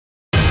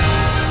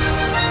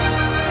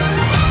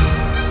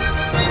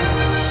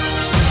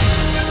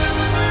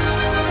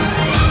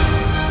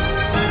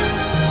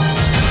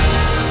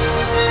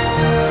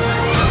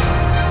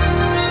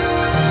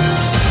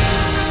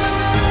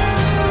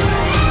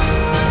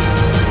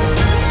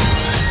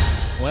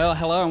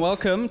Hello and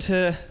welcome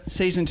to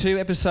Season 2,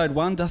 Episode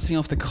 1, Dusting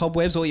Off the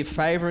Cobwebs. All your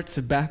favourites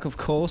are back, of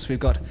course. We've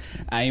got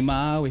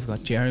Amar, we've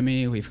got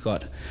Jeremy, we've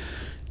got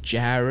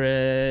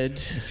Jared.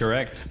 That's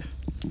correct.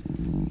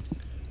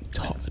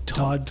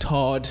 Todd.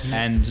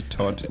 And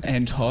Todd.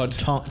 And Todd.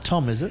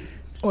 Tom, is it?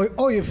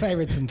 All your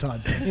favourites and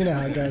Todd. You know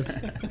how it goes.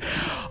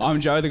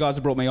 I'm Joe. The guys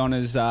have brought me on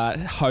as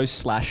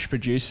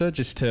host/producer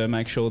just to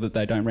make sure that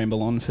they don't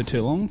ramble on for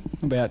too long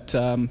about...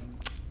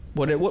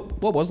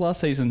 What was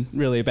last season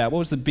really about? What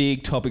was the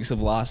big topics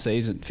of last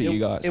season for you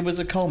guys? It was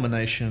a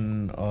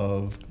culmination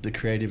of the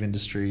creative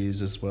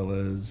industries as well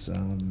as...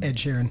 Ed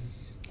Sheeran.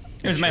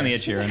 It was mainly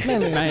Ed Sheeran.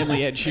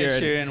 Mainly Ed Sheeran.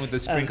 Ed Sheeran with a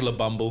sprinkle of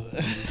Bumble.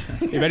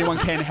 If anyone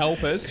can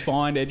help us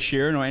find Ed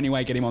Sheeran or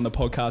anyway get him on the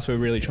podcast, we're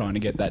really trying to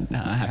get that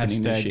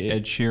happening this year.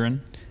 Ed Sheeran.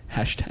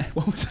 Hashtag,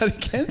 what was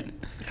that again?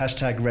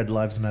 Hashtag Red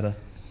Lives Matter.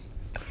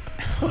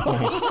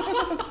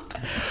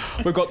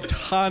 We've got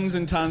tons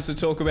and tons to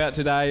talk about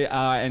today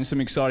and some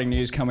exciting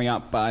news coming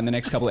up in the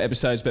next couple of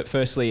episodes. But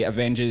firstly,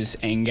 Avengers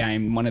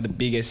Endgame, one of the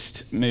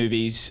biggest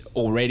movies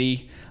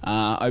already.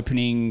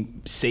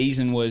 Opening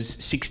season was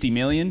 60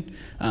 million.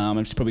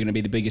 It's probably going to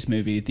be the biggest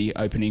movie at the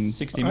opening...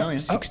 60 million?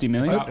 60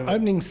 million.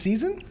 Opening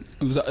season?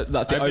 It was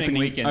like the opening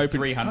weekend,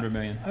 300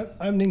 million.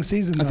 Opening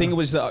season, though. I think it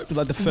was the first...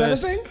 that a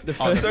thing?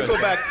 Let's circle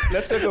back.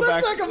 Let's circle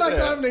back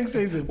to opening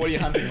season. What are you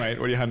hunting, mate?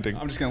 What are you hunting?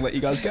 I'm just going to let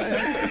you guys go.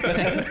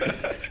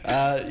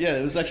 Yeah,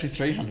 it was actually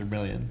 300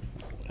 million.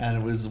 And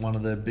it was one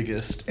of the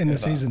biggest... In the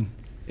season.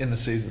 In the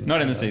season.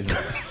 Not in the season.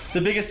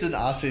 The biggest in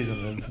our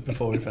season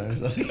before we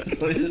finished. I think that's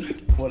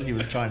what he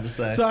was trying to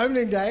say. So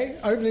opening day,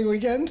 opening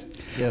weekend?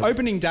 Yeah,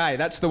 Opening day,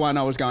 that's the one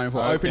I was going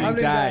for. Opening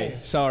day.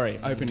 Sorry,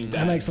 opening day.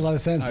 That makes a lot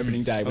of sense.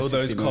 Opening day was All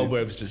those 60 million.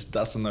 cobwebs just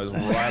dusting those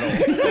right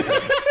off.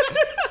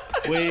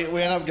 we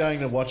ended up going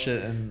to watch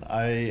it, and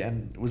I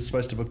was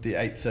supposed to book the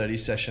 8:30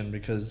 session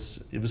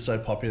because it was so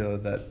popular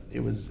that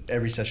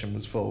every session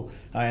was full.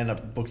 I ended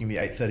up booking the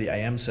 8:30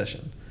 a.m.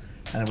 session,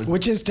 and it was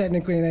Which is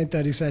technically an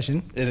 8:30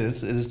 session. It is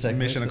technically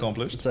Mission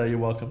accomplished. So you're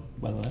welcome,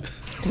 by the way.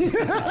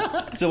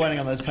 Still waiting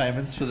on those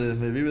payments for the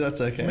movie, but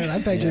that's okay. Man,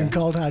 I paid you in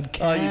cold hard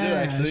cash. Oh, you did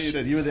actually. You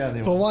did. You were the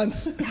only For one.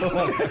 once. For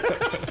once.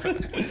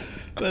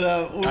 But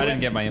I didn't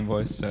get my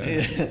invoice, so...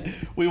 Yeah,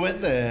 we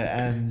went there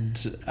and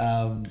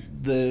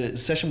the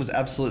session was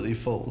absolutely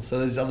full. So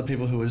there's other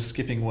people who were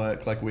skipping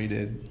work like we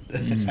did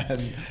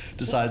and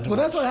decided to Well,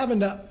 that's what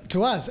happened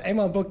to us.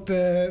 Amar booked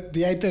the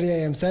 8:30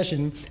 a.m.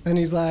 session, and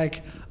he's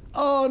like,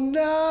 "Oh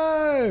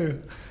no!"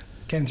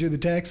 Came through the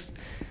text.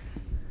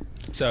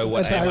 So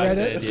what That's how I Emma read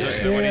said, it. yeah.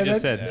 what he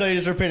just that's- said. So you're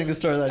just repeating the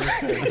story that I just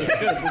said. That's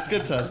good. That's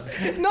good, Todd.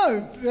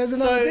 No, there's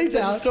another So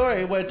detail. there's a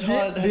story where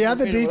Todd The had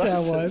other repeated what I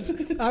detail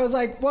said. was, I was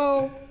like,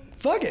 well,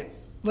 fuck it.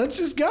 Let's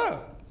just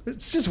go.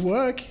 Let's just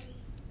work.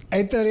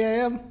 8:30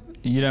 a.m.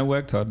 You don't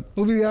work, Todd.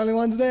 We'll be the only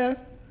ones there.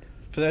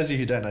 For those of you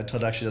who don't know,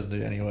 Todd actually doesn't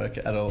do any work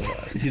at all.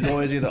 He's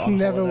always either on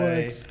Never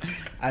holiday works.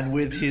 and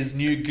with his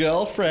new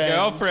girlfriend.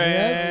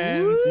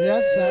 Yes.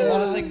 Yes. A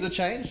lot of things have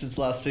changed since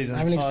last season. I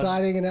have an Todd,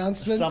 exciting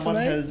announcement Someone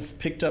to make. has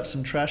picked up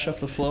some trash off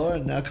the floor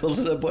and now calls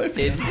it a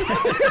boyfriend.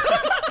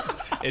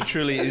 It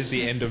truly is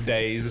the end of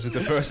days. This is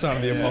the first sign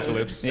of the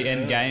apocalypse. The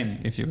end game,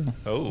 if you will.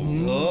 Oh.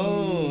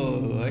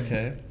 Oh,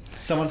 okay.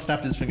 Someone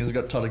snapped his fingers and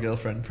got Todd a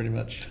girlfriend, pretty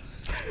much.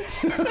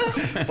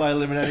 By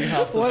eliminating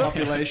half the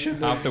population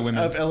Half the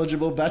women. of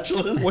eligible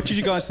bachelors. What did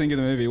you guys think of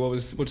the movie?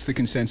 What's the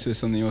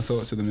consensus on your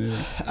thoughts of the movie?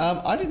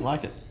 I didn't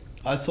like it.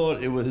 I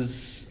thought it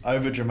was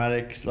over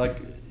dramatic. Like,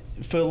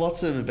 for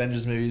lots of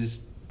Avengers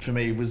movies, for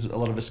me, it was a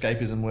lot of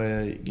escapism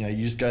where, you know,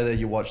 you just go there,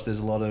 you watch, there's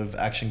a lot of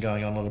action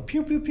going on, a lot of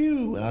pew pew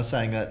pew. And I was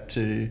saying that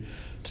to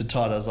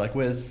Todd. I was like,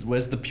 where's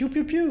the pew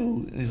pew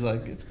pew? And he's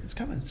like, it's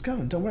coming,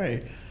 don't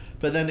worry.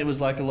 But then it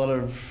was like a lot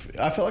of...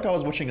 I felt like I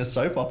was watching a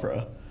soap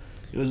opera.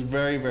 It was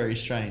very, very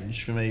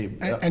strange for me.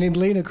 And he'd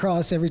lean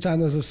across every time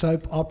there's a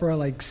soap opera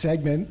like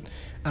segment.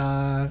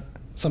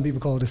 Some people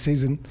call it a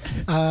season.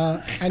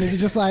 And he'd be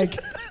just like,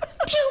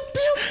 pew,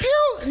 pew,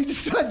 pew. And he'd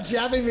just start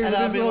jabbing me with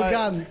his little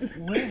gun.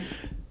 Where?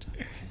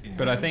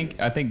 But I think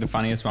the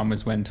funniest one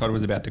was when Todd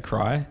was about to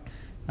cry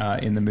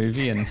in the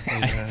movie, and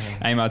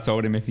Amar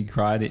told him if he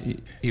cried,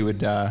 he'd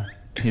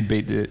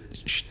beat the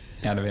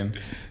out of him.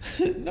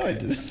 No, I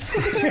didn't.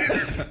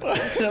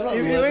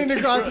 He leaned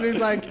across and he's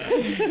like,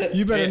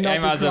 you better not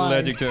Amar's be crying.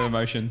 allergic to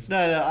emotions.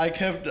 No, I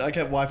kept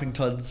wiping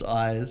Todd's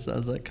eyes. I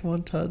was like, come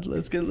on, Todd,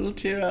 let's get a little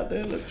tear out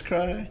there, let's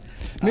cry.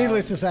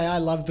 Needless to say, I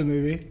loved the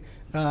movie.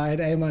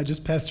 And Amar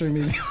just pestering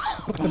me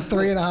for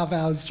 3.5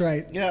 hours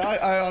straight.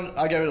 Yeah,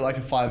 I gave it like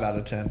a 5 out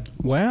of 10.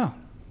 Wow.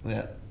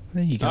 Yeah.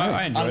 There you go.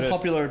 I enjoyed it.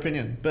 Unpopular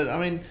opinion. But I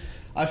mean,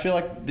 I feel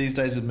like these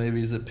days with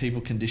movies that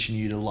people condition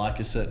you to like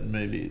a certain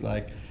movie.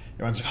 Like,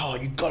 everyone's like, oh,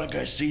 you gotta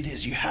go see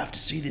this. You have to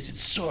see this.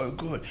 It's so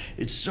good.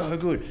 It's so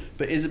good.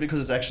 But is it because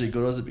it's actually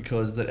good, or is it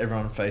because that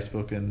everyone on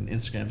Facebook and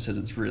Instagram says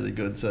it's really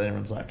good? So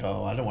everyone's like,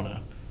 oh, I don't want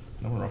to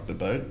rock the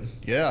boat.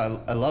 Yeah,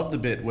 I love the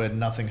bit where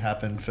nothing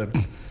happened for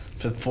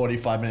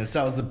 45 minutes.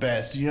 That was the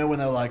best. You know when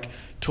they're like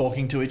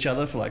talking to each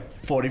other for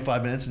like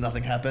 45 minutes and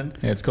nothing happened?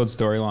 Yeah, it's called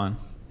storyline.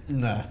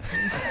 No.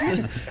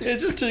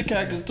 It's just two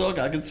characters talking.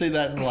 I can see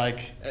that in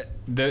like...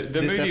 The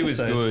This movie was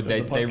episode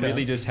good. of the They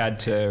really podcast. just had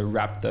to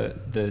wrap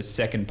the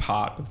second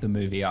part of the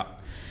movie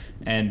up.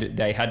 And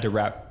they had to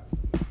wrap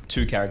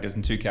two characters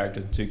and two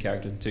characters and two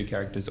characters and two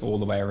characters all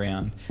the way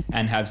around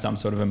and have some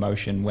sort of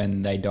emotion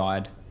when they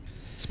died.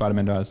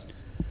 Spider-Man dies.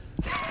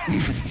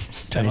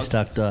 Tony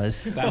Stark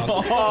dies.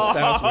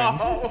 Thanos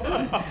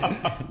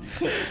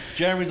wins.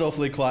 Jeremy's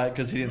awfully quiet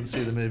because he didn't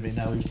see the movie.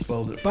 Now we've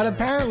spoiled it for But him.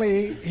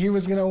 apparently he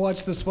was going to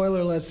watch the spoiler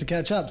alerts to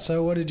catch up.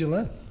 So what did you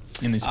learn?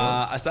 In this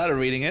I started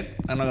reading it.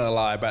 I'm not gonna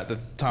lie. About the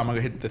time I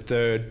hit the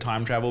third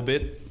time travel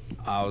bit,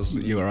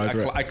 You were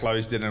over it. I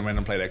closed it and went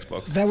and played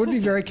Xbox. That would be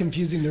very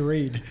confusing to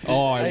read.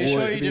 Oh, Are you it sure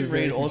would you be didn't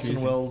very read Orson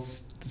confusing.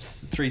 Welles'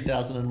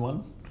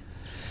 3001?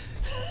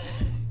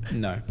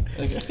 No.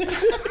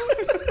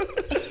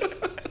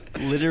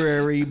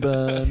 Literary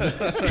burn.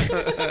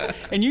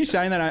 And you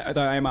saying that,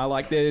 though, Amar,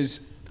 like there's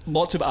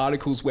lots of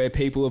articles where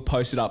people have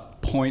posted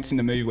up points in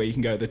the movie where you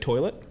can go to the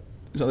toilet.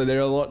 So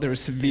there are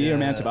severe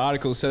amounts of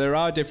articles. So there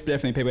are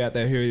definitely people out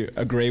there who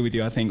agree with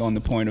you, I think, on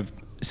the point of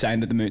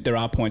saying that there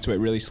are points where it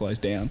really slows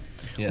down.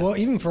 Yeah. Well,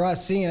 even for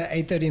us, seeing it at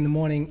 8:30 in the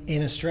morning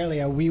in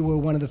Australia, we were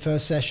one of the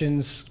first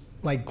sessions,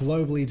 like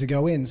globally, to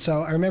go in.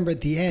 So I remember at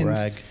the end,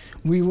 Brag.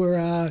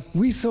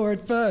 we saw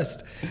it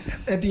first.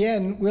 At the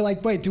end, we're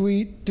like, wait, do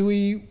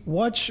we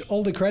watch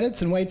all the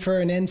credits and wait for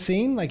an end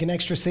scene, like an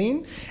extra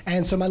scene?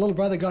 And so my little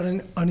brother got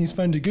on his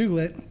phone to Google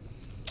it,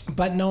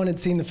 but no one had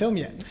seen the film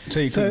yet. So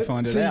you couldn't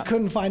find it So out. you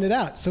couldn't find it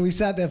out. So we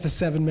sat there for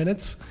 7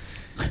 minutes,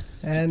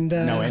 and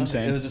No end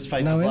scene. It was just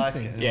fade No to end black.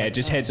 scene. Yeah,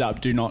 just heads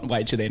up, do not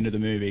wait to the end of the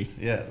movie.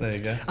 Yeah, there you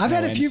go. I've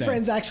had No a end few scene.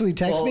 friends actually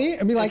text me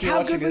and be like, if you're "How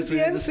watching good was this, the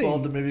we end just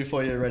spoiled scene?" the movie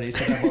for you already, so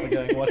don't bother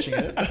going and watching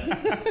it.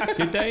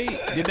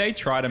 Did they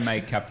try to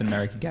make Captain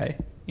America gay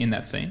in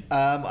that scene?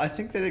 I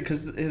think they did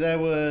because they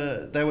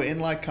were in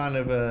like kind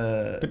of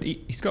a... But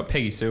he's got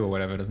Peggy Sue or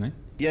whatever, doesn't he?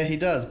 Yeah, he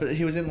does, but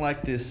he was in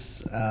like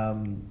this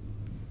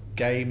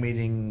gay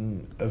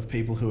meeting of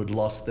people who had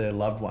lost their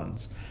loved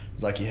ones.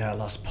 It's like, yeah, I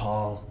lost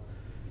Paul.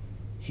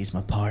 He's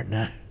my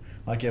partner.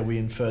 Like, yeah, we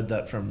inferred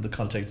that from the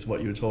context of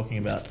what you were talking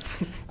about.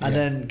 And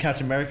then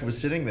Captain America was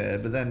sitting there,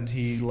 but then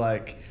he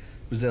like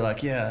was there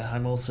like, yeah,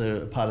 I'm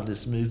also a part of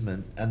this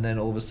movement. And then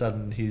all of a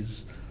sudden he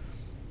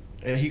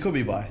could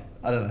be bi.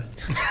 I don't know.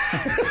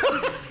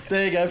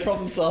 There you go,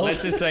 problem solved.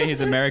 Let's just say he's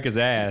America's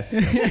ass.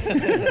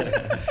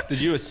 Did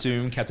you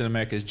assume Captain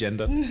America's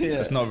gender? Yeah.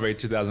 That's not very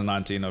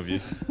 2019 of you.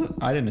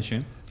 I didn't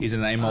assume. He's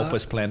an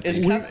amorphous plant. is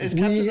thief.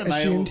 Captain We a male?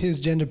 assumed his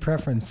gender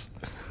preference.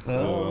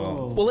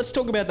 Oh. Well, let's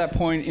talk about that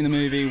point in the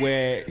movie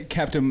where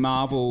Captain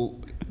Marvel,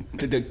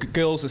 the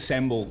girls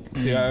assemble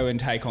to go and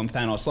take on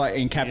Thanos. Like,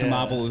 and Captain Yeah.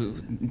 Marvel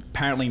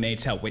apparently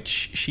needs help,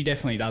 which she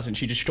definitely doesn't.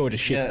 She destroyed a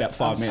ship Yeah, about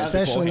 5 minutes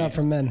Especially beforehand. not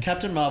from men.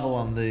 Captain Marvel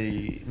on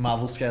the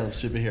Marvel scale of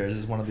superheroes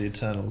is one of the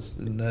Eternals,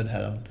 the nerd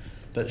hat on.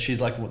 But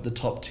she's like the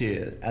top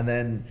tier. And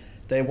then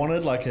they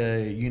wanted like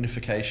a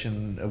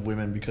unification of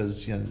women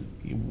because, you know,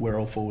 we're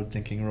all forward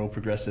thinking, we're all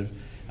progressive,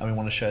 and we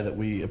want to show that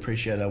we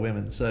appreciate our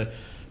women. So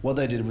what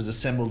they did was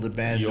assembled a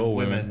band Your of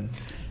women,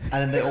 and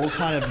then they all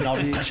kind of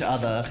nodded each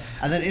other.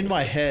 And then in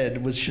my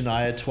head was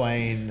Shania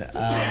Twain,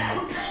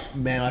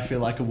 Man, I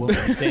Feel Like a Woman.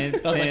 I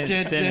was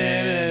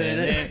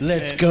like,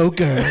 let's go,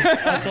 girl.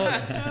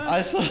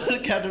 I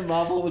thought Captain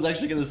Marvel was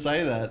actually going to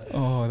say that.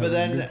 Oh, that but would've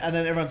then, been good. and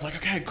then everyone's like,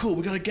 okay, cool,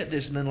 we got to get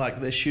this. And then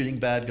like they're shooting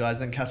bad guys.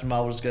 And then Captain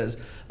Marvel just goes,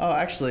 oh,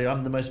 actually,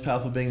 I'm the most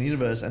powerful being in the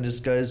universe, and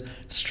just goes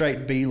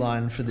straight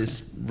beeline for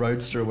this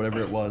roadster or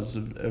whatever it was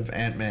of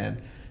Ant-Man.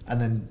 And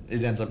then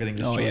it ends up getting Oh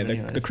destroyed. yeah,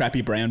 anyways. the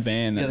crappy brown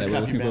van that Yeah, the they were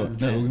crappy looking for. brown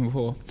They were van. looking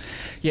for.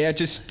 Yeah,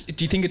 just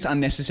do you think it's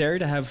unnecessary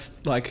to have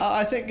like?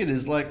 I think it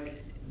is.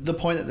 Like, the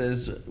point that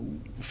there's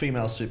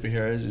female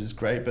superheroes is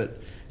great, but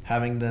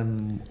having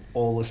them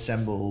all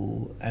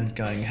assemble and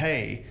going,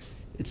 hey,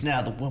 it's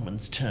now the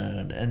woman's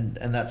turn, and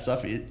that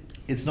stuff,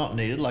 it's not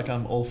needed. Like,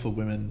 I'm all for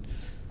women.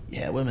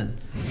 Yeah, women.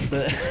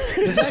 But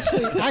There's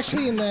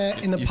actually in the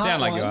You part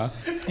sound like one, you are.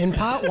 in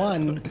part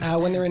one,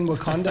 when they're in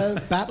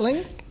Wakanda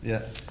battling,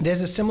 yeah. there's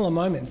a similar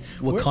moment.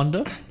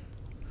 Wakanda?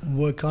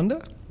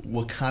 Wakanda?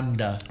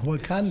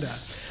 Wakanda.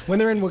 When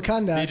they're in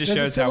Wakanda, He just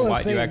there's a shows how similar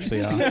white scene. you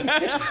actually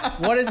are.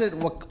 What is it?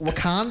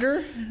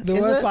 Wakanda? The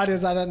worst part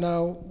is I don't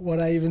know what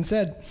I even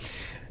said.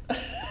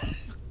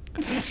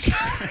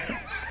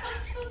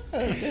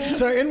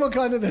 So in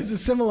Wakanda, there's a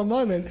similar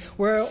moment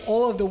where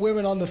all of the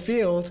women on the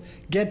field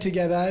get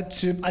together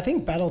to, I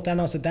think, battle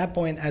Thanos at that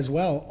point as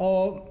well.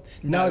 Or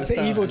no, it's the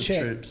Thanos' evil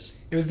chick. troops.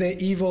 It was the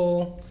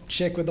evil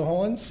chick with the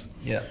horns.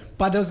 Yeah.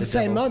 But there was the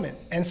same devil. moment.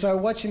 And so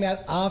watching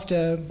that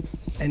after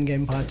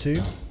Endgame Part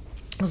 2,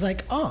 I was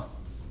like, oh,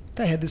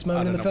 they had this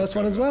moment in the don't know first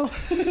one as well.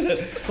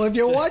 Well, if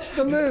you watch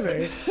the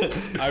movie,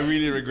 I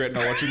really regret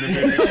not watching the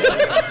movie.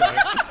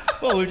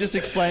 Well, we've just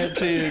explained it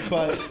to you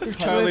quite...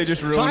 Totally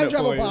just ruined Time it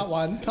Travel for you. Part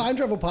 1, Time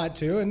Travel Part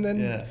 2, and then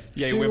Yeah.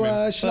 Yay, two women.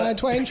 Shania But-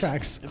 Twain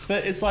tracks.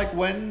 But it's like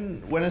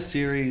when a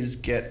series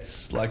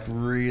gets like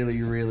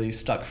really, really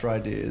stuck for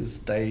ideas,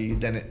 they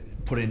then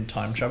put in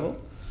time travel.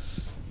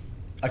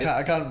 I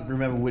can't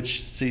remember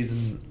which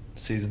season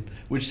season.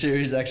 Which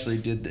series actually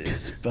did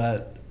this?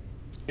 But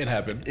It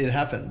happened. it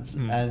happens,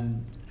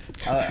 and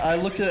I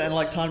looked at it and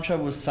like time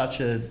travel was such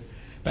a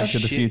Back to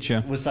the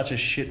Future. was such a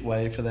shit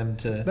way for them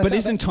to. That's But how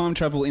isn't time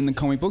travel in the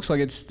comic books?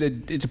 Like it's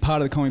a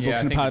part of the comic Yeah, books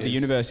I and a think part of it the is.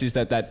 universe is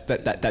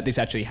that this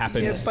actually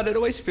happens. Yeah, but it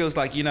always feels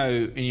like, you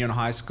know, when you're in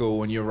high school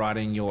when you're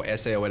writing your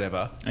essay or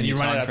whatever, and you you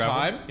run time out of travel.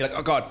 time, you're like,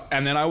 oh God,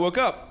 and then I woke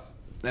up.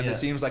 And Yeah. it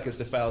seems like it's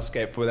the fail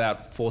escape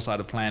without foresight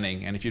of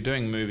planning. And if you're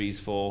doing movies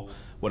for,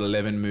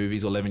 11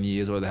 movies or 11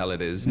 years or what the hell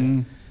it is,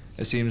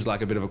 it seems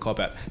like a bit of a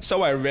cop-out.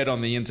 So I read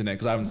on the internet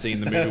because I haven't seen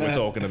the movie we're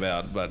talking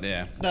about, but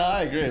yeah. No,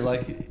 I agree.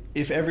 Like,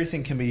 if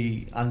everything can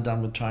be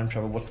undone with time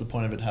travel, what's the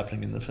point of it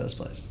happening in the first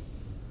place?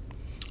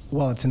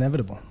 Well, it's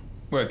inevitable.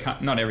 Well,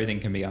 not everything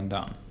can be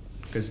undone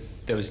because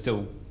there was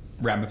still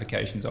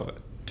ramifications of it.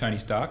 Tony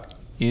Stark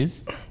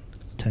is.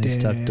 Tony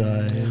Stark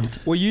died.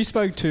 Well, you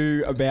spoke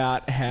to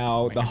about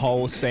how the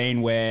whole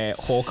scene where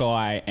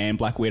Hawkeye and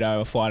Black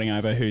Widow are fighting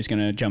over who's going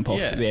to jump off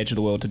Yeah. the edge of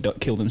the world to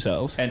kill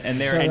themselves, And So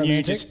they're and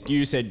romantic.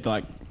 you said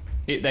like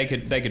they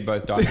could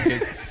both die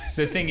because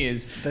the thing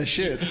is They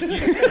should.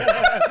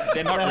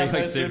 they're not They have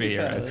really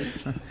no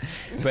superheroes,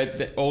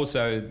 but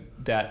also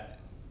that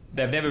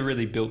they've never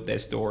really built their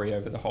story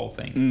over the whole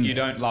thing. You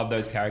don't love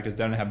those characters;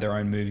 they don't have their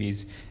own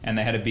movies, and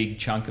they had a big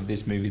chunk of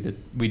this movie that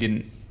we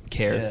didn't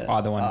care if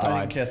either one I died.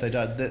 didn't care if they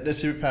died. The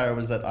superpower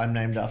was that I'm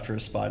named after a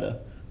spider.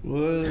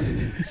 Whoa.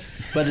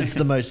 But it's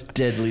the most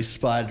deadly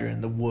spider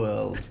in the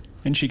world.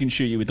 and she can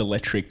shoot you with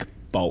electric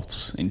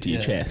bolts into your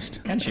Yeah.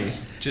 chest. Can she?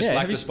 Just Yeah,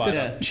 like have the you- spider.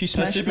 Yeah. She Her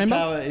smashed it, remember?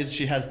 superpower is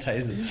she has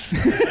tasers.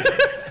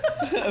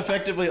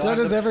 Effectively, So I'm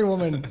does the- every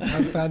woman,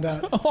 I've found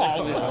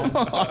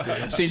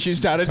out. Since you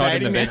started Todd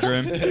in dating the now.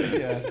 bedroom.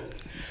 Yeah.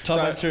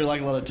 Todd went through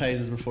like a lot of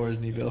tasers before his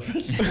new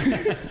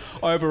girlfriend.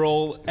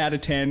 Overall, out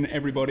of 10,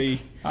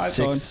 everybody. I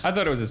Todd,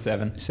 thought it was a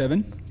 7.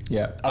 7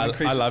 Yeah. I've I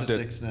increased loved it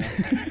to it. 6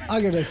 now.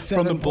 I'll give it a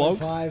from the blogs.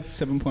 7.5.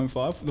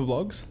 7.5. The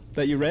blogs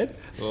that you read.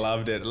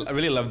 Loved it. I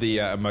really loved the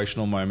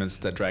emotional moments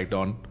that dragged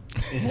on.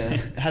 Yeah.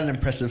 It had an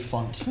impressive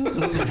font.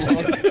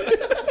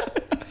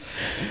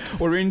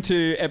 We're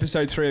into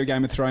episode 3 of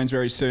Game of Thrones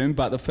very soon,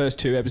 but the first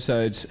 2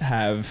 episodes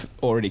have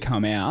already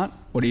come out.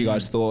 What are you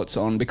guys' thoughts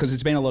on? Because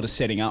it's been a lot of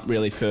setting up,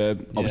 really, for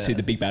obviously Yeah.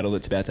 the big battle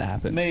that's about to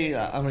happen. Me,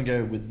 I'm going to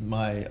go with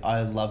my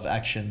I love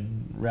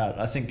action route.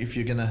 I think if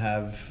you're going to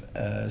have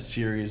a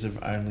series of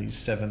only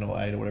 7 or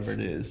 8 or whatever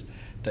it is,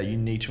 that you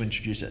need to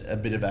introduce a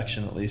bit of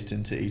action at least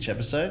into each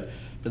episode.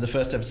 But the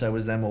first episode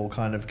was them all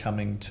kind of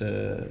coming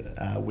to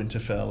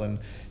Winterfell and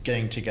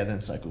getting together. And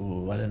it's like,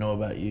 ooh, I don't know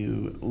about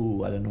you.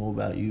 Ooh, I don't know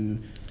about you.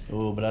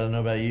 Ooh, but I don't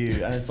know about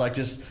you. And it's like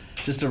just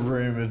a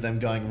room of them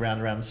going round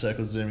and round in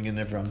circles, zooming in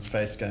everyone's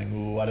face, going,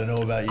 ooh, I don't know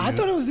about you. I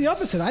thought it was the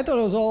opposite. I thought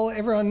it was all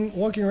everyone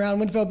walking around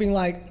Winterfell being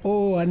like,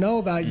 "Oh, I know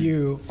about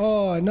you.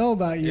 Oh, I know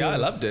about you." Yeah, I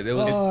loved it. It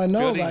was Oh, I know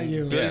building, about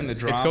you. building the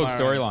drama. It's called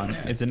and-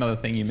 storyline. It's another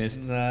thing you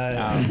missed.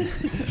 No.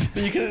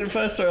 But you can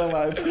first start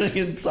by putting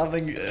in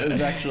something of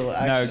actual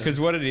action. No, because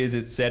what it is,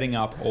 it's setting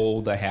up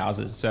all the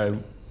houses. So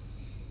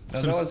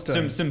That's what it's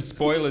doing. some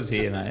spoilers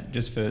here, mate.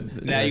 Just for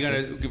Now you're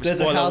going to give There's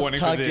a spoiler house warning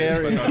for this.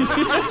 Targaryen. But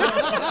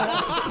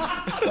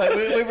not- Like,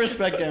 we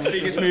respect Game of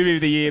Biggest Thrones. movie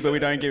of the year, but we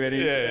don't give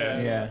any.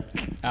 yeah.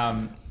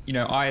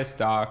 Arya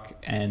Stark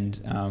and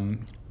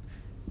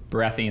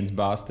Baratheon's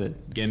bastard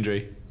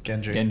Gendry.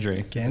 Gendry.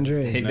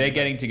 Gendry. They're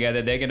getting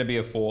together. They're going to be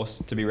a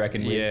force to be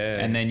reckoned with. Yeah.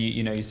 And then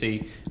you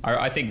see.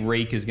 I think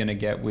Reek is going to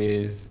get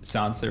with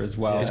Sansa as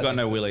well. Yeah. He's got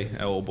no think so. willy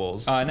or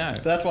balls. I know.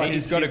 But that's why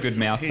he's got a good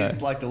mouth. He's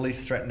though. like the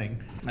least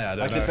threatening. Yeah, I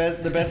don't Like know.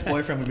 the best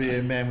boyfriend would be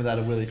a man without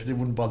a willy because he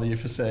wouldn't bother you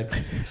for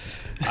sex.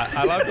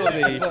 I loved all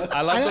the.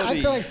 I loved all I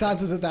the. feel like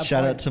Sansa's at that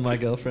Shout point. out to my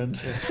girlfriend.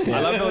 I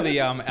loved all the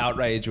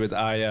outrage with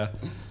Arya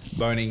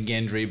boning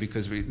Gendry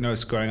because we know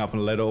it's growing up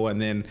in little, and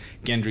then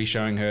Gendry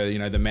showing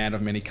her, the man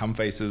of many cum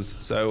faces.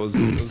 So it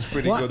was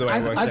pretty Well, good the way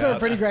it worked I saw out. a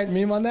pretty great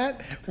meme on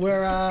that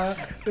where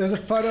there's a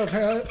photo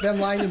of them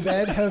lying in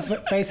bed, her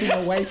facing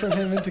away from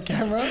him into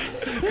camera.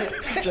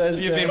 Joe's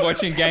You've been dead.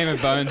 watching Game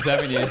of Bones,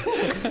 haven't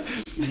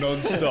you?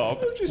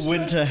 Non-stop.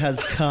 Winter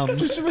has come. Well,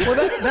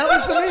 that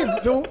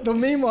was the meme. The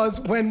meme was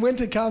when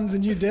winter comes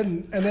and you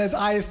didn't, and there's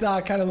Arya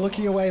Stark kind of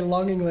looking away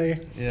longingly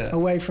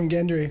away from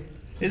Gendry.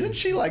 Isn't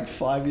she like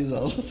 5 years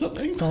old or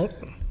something? So,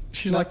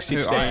 She's like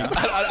 16. Arya?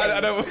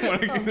 I don't want to I'm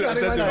get cutting upset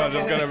too much. myself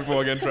I'm going to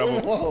before I get in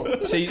trouble.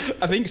 Whoa. See,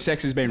 I think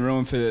sex has been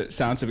ruined for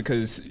Sansa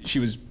because she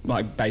was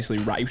like basically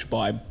raped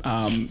by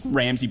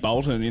Ramsay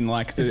Bolton in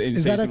like the in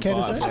Is that season okay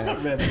to 5. say? I'm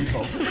not Ramsay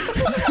Bolton.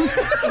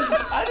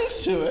 I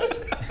didn't do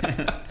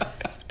it.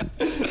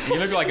 You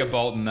look like a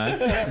Bolton, though.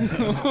 That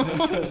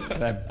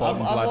I'm Bolton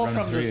blood more running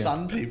from through the you.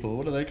 Sun people.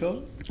 What are they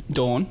called?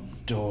 Dawn,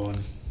 Dawn.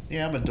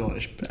 Yeah, I'm a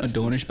Dawnish a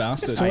bastard. Dornish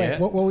bastard. so wait, yeah.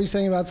 what were we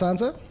saying about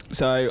Sansa?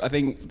 So I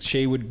think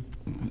she would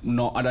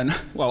not. I don't know.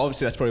 Well,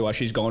 obviously that's probably why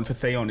she's gone for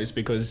Theon, is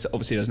because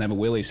obviously she doesn't have a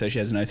willy, so she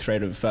has no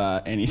threat of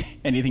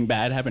anything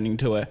bad happening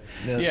to her.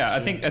 Yeah, I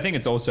that's think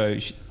it's also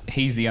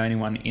he's the only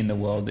one in the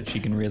world that she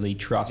can really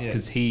trust Yeah.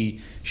 because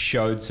he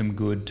showed some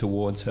good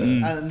towards her.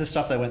 true. And the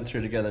stuff they went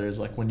through together is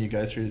like when you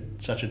go through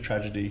such a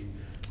tragedy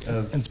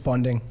of It's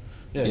bonding.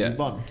 Yeah, Yeah. you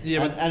bond.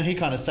 Yeah, and he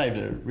kind of saved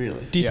it,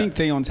 really. Do you Yeah. think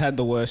Theon's had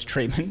the worst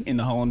treatment in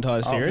the whole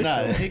entire series?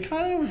 No, he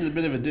kind of was a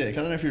bit of a dick.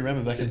 I don't know if you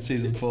remember back in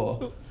season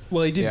 4.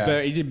 Well, he did.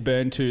 Yeah. He did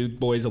burn 2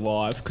 boys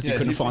alive because he Yeah,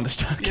 couldn't he- find the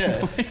Stark.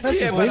 Yeah. That's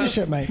just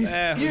leadership, mate.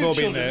 Yeah, we've You all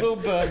been children there. will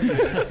burn me.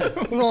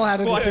 We've all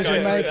had a decision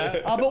to make.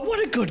 Oh, but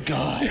what a good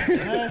guy.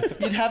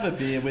 You'd have a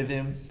beer with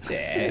him.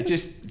 Yeah,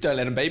 just don't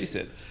let him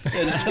babysit.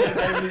 Yeah, just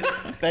tell him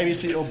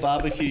babysit or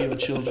barbecue your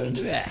children.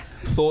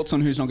 Thoughts on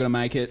who's not going to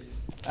make it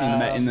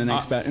in the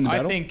next in the I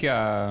battle? think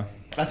I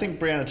think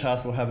Brianna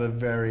Tarth will have a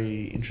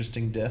very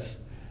interesting death,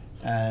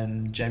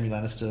 and Jaime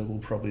Lannister will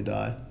probably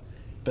die.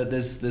 But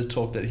there's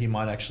talk that he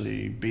might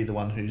actually be the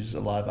one who's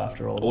alive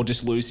after all. or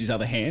just lose his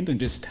other hand and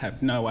just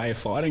have no way of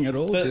fighting at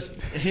all. But Just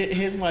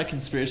here's my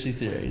conspiracy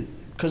theory.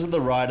 Because of the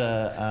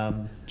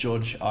writer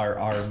George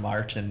R.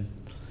 Martin,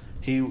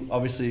 he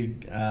obviously,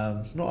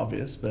 not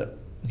obvious, but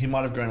he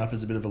might have grown up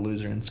as a bit of a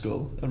loser in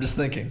school. I'm just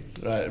thinking,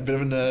 right? A bit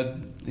of a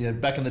nerd. Yeah,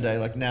 back in the day,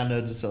 like now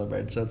nerds are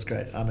celebrated, so it's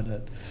great. I'm a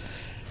nerd.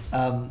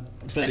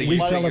 But We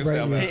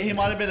celebrate you. He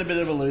might have been a bit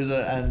of a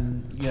loser,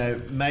 and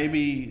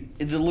maybe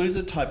the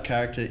loser type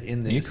character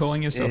in this. Are you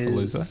calling yourself a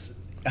loser?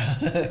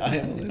 I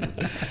am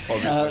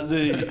a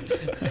loser.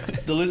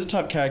 The loser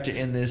type character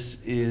in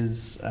this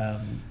is the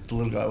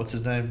little guy. What's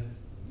his name?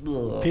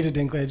 Ugh. Peter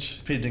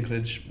Dinklage, Peter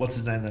Dinklage. What's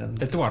his name then?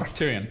 the dwarf.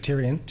 Tyrion.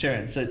 Tyrion.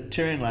 Tyrion. So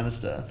Tyrion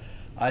Lannister.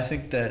 I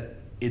think that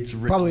it's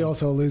written, Probably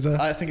also a loser.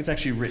 I think it's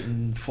actually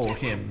written for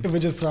him. If we're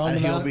just throwing And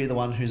them he'll out. be the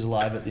one who's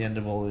alive at the end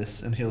of all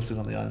this, and he'll sit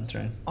on the Iron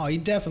Throne. Oh, he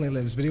definitely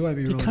lives, but he won't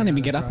be. he ruling can't out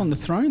even get up on the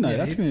throne though. Yeah,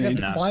 That's you going have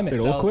to to be climb a it.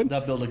 bit They'll, awkward.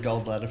 they'll build a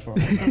gold ladder for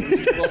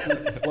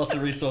him. lots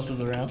of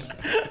resources around.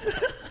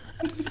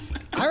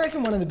 I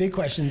reckon one of the big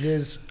questions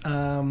is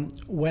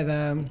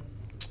whether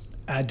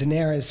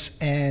Daenerys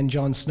and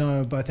Jon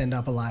Snow both end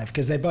up alive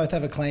because they both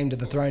have a claim to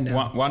the throne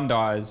now. One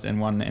dies and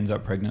one ends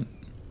up pregnant.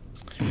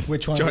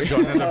 Which one? Jon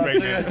ended up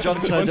pregnant. Jon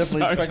Snow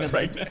definitely is Snow's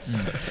pregnant.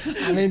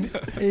 I mean,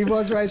 he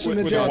was raised from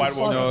the With a dead. white It's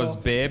woman. possible.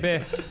 Snow's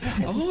baby.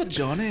 Oh,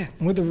 Johnny.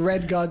 With the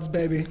red gods,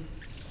 baby.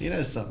 He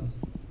knows something.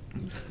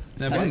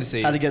 No, I'm to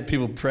see. How to get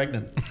people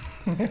pregnant.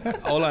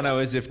 All I know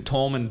is if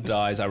Tormund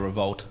dies, I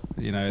revolt.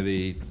 You know,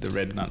 the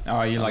red nut.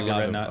 Oh, you I like the love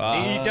red him. nut?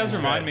 Oh, He does he's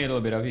remind me great. a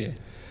little bit of you.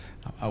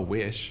 I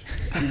wish.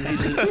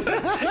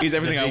 He's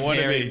everything I Big want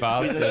to hairy be. He's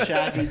bastard. a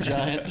shaggy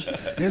giant.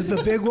 There's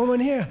the big woman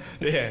here.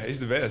 Yeah, he's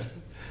the best.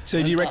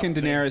 So do you Let's reckon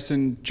not- Daenerys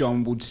and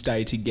Jon would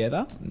stay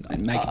together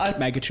and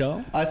make a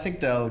child? I think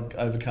they'll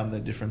overcome their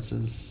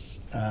differences,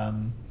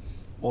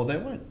 or they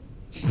won't.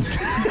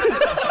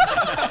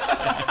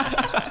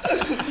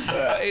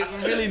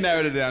 It really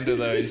narrowed it down to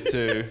those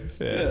two.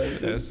 Yeah,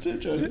 that's two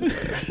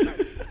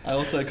choices. I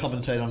also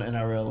commentate on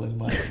NRL in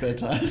my spare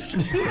time.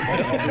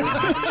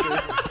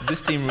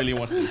 This team really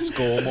wants to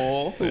score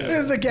more.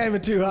 This is a game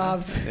of two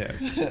halves.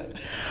 Yeah.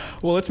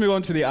 Well, let's move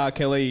on to the R.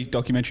 Kelly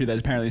documentary that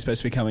apparently is supposed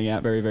to be coming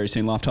out very, very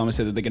soon. Lifetime has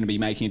said that they're going to be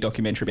making a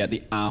documentary about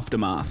the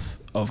aftermath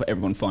of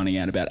everyone finding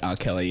out about R.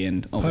 Kelly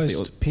and obviously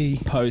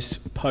Post-P.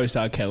 post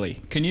R. Kelly.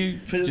 Can you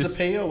For just... the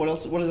P, or what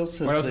else? What else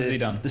has, What else has he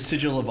done? The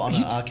sigil of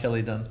honor R.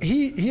 Kelly done.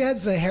 He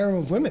has a harem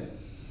of women.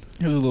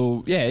 It was a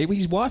little, yeah.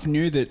 His wife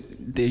knew that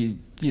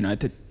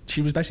that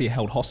she was basically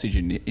held hostage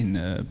in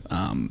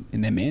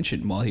their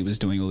mansion while he was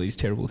doing all these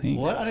terrible things.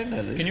 What? I didn't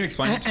know this. Can you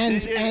explain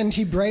it? And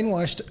he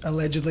brainwashed,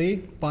 allegedly,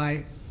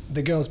 by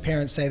the girl's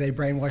parents say he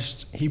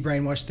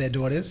brainwashed their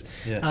daughters.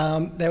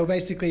 Yeah. They were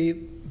basically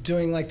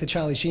doing like the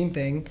Charlie Sheen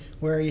thing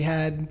where he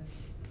had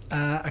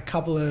a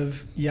couple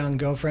of young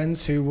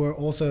girlfriends who were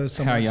also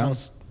someone young?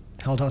 else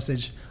held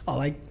hostage. Oh,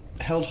 like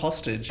Held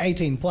hostage.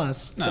 18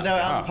 plus. But they were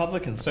out in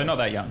public and So stuff. not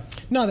that young.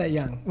 Not that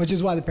young, which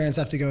is why the parents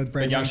have to go with But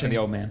young brainwashing for the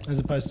old man. as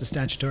opposed to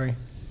statutory.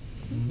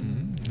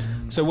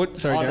 So what?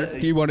 Sorry, Oh, Derek,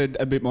 the- you wanted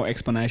a bit more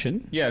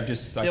explanation. Yeah,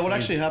 just like Yeah, what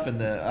he's- actually happened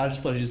there? I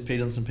just thought he just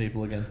peed on some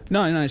people again.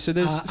 No. So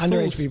there's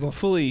underage people.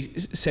 fully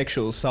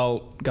sexual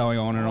assault going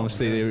on, and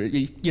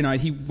obviously,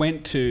 he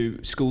went to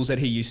schools that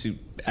he used to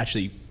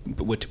actually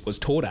was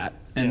taught at,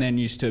 and Yeah. then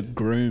used to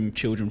groom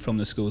children from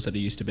the schools that he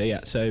used to be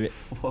at. So,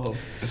 Whoa.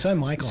 So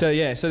Michael. so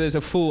there's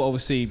a full,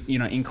 obviously,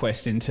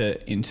 inquest into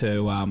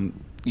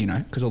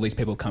because all these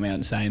people come out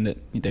and saying that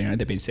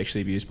they've been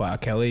sexually abused by R.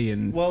 Kelly,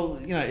 and Well,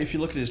 if you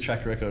look at his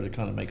track record, it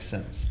kind of makes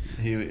sense.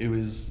 He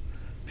was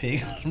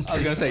peeing on I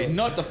was going to say, people.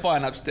 not the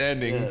fine,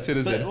 upstanding Yeah.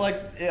 citizen.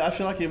 But I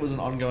feel like it was an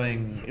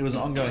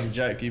ongoing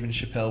joke. Even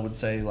Chappelle would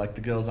say like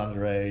the girl's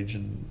underage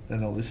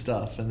and all this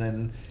stuff, and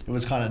then it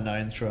was kind of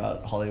known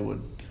throughout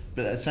Hollywood.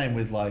 But same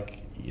with like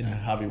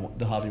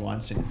the Harvey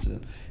Weinstein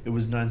incident. It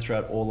was known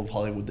throughout all of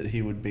Hollywood that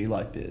he would be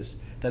like this.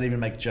 They'd even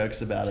make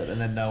jokes about it, and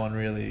then no one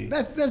really.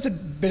 That's a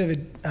bit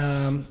of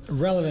a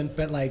relevant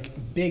but like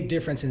big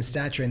difference in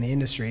stature in the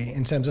industry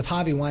in terms of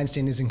Harvey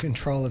Weinstein is in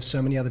control of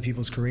so many other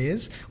people's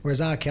careers,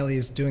 whereas R. Kelly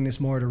is doing this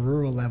more at a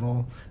rural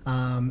level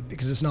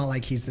because it's not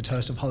like he's the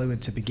toast of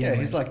Hollywood to begin Yeah, with.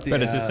 he's like the.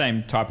 But it's the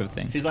same type of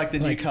thing. He's like the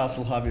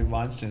Newcastle Harvey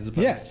Weinstein as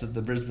opposed Yeah. to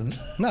the Brisbane.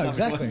 No, Harvey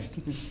exactly.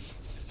 Weinstein.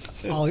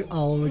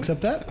 I'll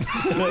accept that.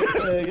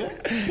 There you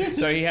go.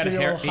 So he had Give you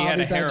a a little he had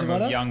a Harvey badge of harem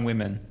of honor? young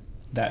women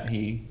that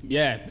he.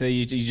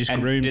 you just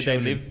And groomed did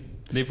children. they live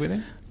live with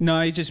him?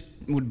 No, he just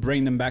would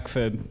bring them back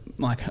for,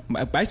 like,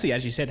 basically,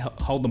 as you said,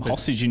 hold them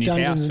hostage in his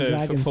Dungeons and house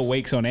Dragons. for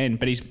weeks on end.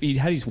 But he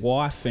had his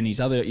wife and his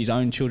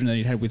own children that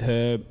he'd had with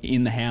her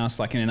in the house,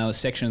 like in another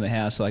section of the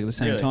house, like at the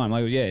same Really? time.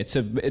 Like, yeah,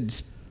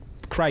 it's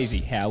crazy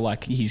how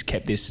like he's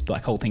kept this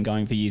like whole thing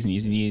going for years and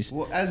years and years.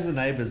 Well, as the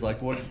neighbours,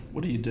 like, what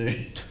do you do?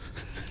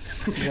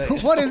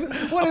 What is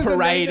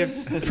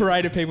A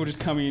parade of people just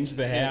coming into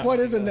the house. what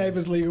is a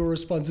neighbour's legal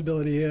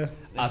responsibility here?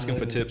 Asking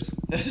for tips.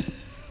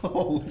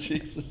 Oh,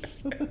 Jesus.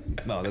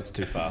 No, that's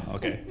too far.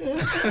 Okay.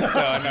 So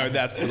I know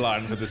that's the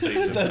line for the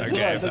season. That's the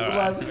okay, line- that's the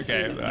line for the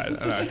season.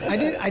 All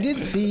right. I did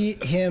see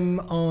him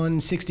on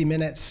 60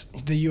 Minutes,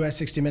 the US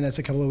 60 Minutes,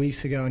 a couple of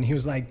weeks ago, and he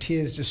was like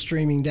tears just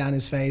streaming down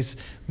his face,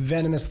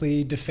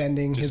 venomously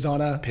defending his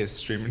honor, Piss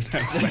streaming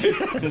down his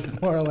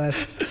face. more or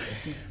less.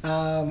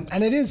 And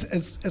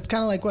it's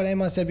kind of like what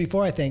Amos said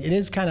before. I think it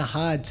is kind of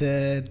hard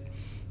to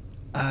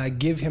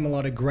give him a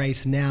lot of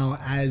grace now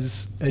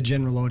as a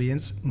general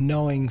audience,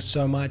 knowing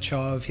so much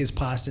of his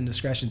past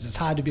indiscretions. It's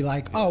hard to be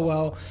like, oh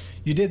well,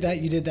 you did that,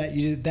 you did that,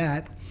 you did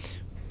that.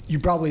 You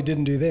probably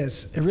didn't do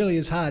this. It really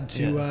is hard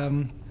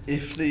to.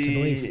 If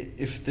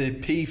the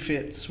P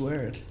fits,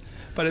 wear it.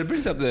 But it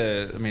brings up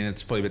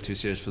it's probably a bit too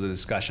serious for the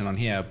discussion on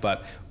here,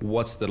 but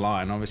what's the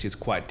line? Obviously, it's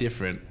quite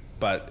different,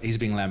 but he's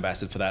being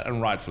lambasted for that,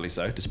 and rightfully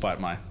so, despite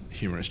my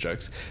humorous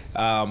jokes.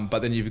 But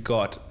then you've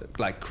got,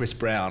 like, Chris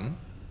Brown,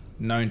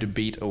 known to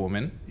beat a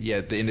woman.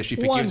 Yeah, the industry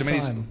forgives him.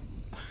 time.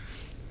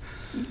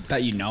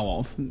 That you know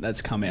of,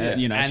 that's come out.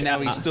 You know, and now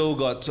he's still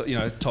got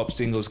top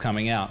singles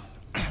coming out.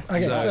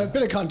 Okay, so a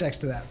bit of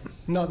context to that.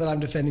 Not that I'm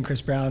defending Chris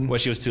Brown. Well,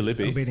 she was too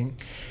lippy. or beating.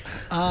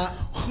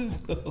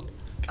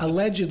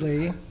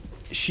 Allegedly,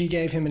 she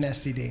gave him an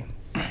STD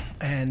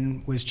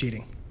and was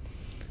cheating.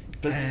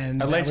 But And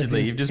that was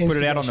Allegedly, this you've just put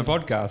it out on the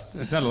instigation.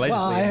 podcast. It's not allegedly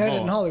Well, I heard it in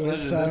anymore. Hollywood,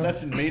 so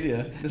that's in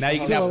media. Now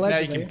you, Still now you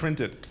allegedly. can print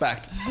it.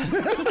 Fact.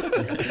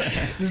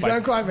 just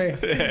don't quote me.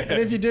 And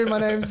if you do, my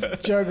name's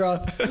Joe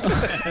Groth.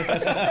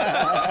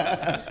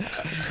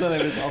 So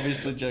name is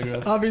obviously Joe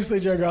Groth. Obviously,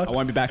 Joe I Groth.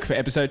 won't be back for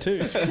episode 2.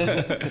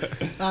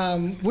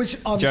 Which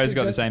obviously Joe's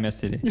got the does- same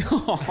STD.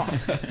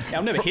 Yeah,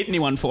 I've never hit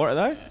anyone for it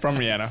though. From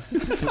Rihanna.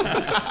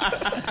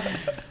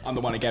 I'm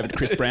the one who gave it to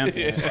Chris Brown.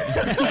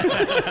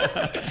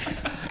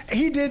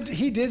 He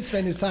did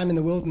spend his time in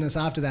the wilderness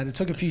after that. It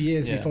took a few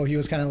years before he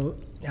was kind of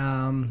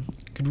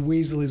could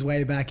weasel his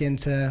way back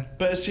into.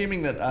 But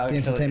assuming that The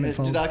entertainment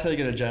did fold. R. Kelly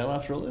go to jail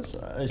after all this?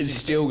 It's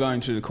still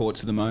going through the courts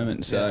at the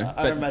moment. So, Yeah,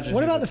 I but imagine.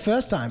 What he about the was-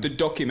 first time? the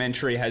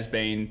documentary has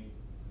been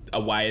a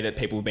way that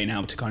people have been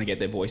able to kind of get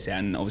their voice out,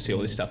 and obviously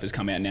all this stuff has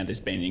come out now. There's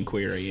been an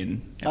inquiry,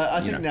 and I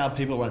you think know. now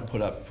people won't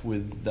put up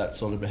with that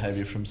sort of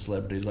behaviour from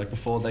celebrities. Like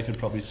before, they could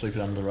probably sweep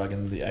it under the rug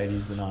in the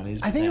 80s, the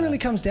 90s. I think it now- really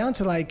comes down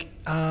to like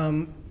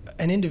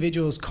an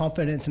individual's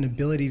confidence and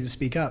ability to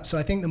speak up. So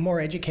I think the more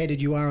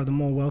educated you are, or the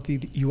more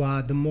wealthy you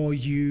are, the more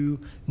you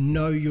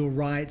know your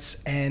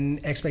rights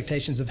and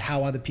expectations of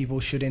how other people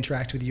should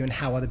interact with you and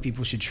how other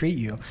people should treat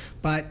you.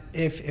 But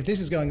if this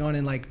is going on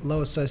in like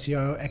lower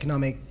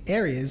socioeconomic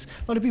areas,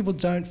 a lot of people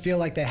don't feel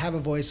like they have a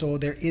voice or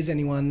there is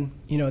anyone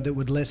that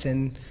would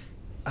listen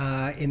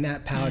in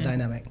that power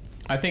dynamic,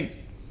 I think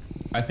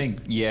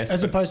yes.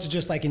 as but opposed to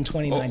just like in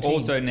 2019.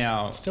 also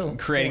now Still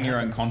creating your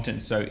own happens.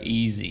 content so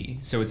easy.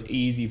 So it's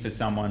easy for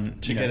someone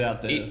To get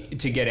out there.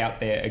 to get out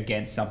there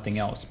against something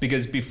else.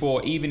 Because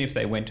before, even if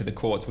they went to the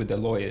courts with their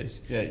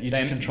lawyers, Yeah, you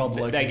just control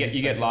the local you get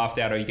newspaper. laughed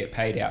at or you get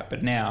paid out.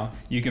 But now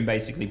you can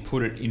basically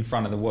put it in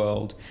front of the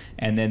world,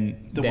 and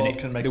then The world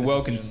can make the the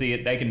world can decision. see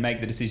it. They can make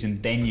the decision.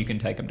 Then you can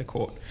take them to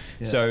court.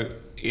 Yeah. So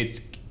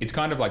it's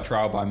kind of like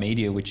trial by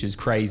media, which is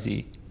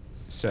crazy.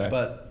 So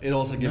But it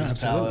also gives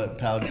absolutely.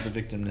 power to the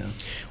victim now.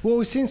 Well,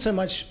 we've seen so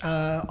much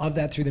of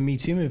that through the Me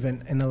Too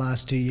movement in the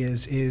last 2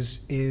 years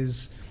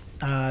is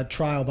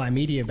trial by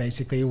media,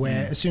 basically,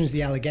 where as soon as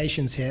the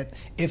allegations hit,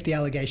 if the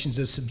allegations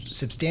are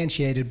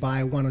substantiated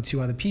by one or two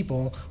other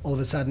people, all of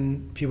a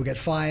sudden people get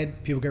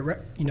fired, people get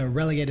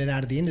relegated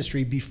out of the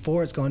industry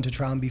before it's gone to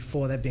trial and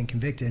before they've been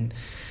convicted.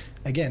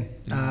 Again,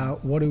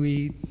 what do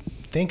we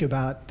think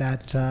about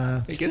that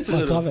It gets a hot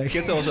little. topic? It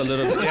gets also a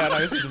little. Yeah, no,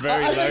 this is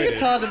very I think loaded. it's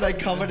hard to make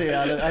comedy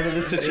out of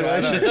this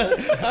situation.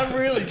 I'm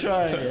really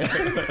trying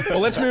it. Well,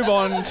 let's move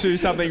on to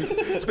something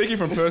Speaking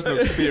from personal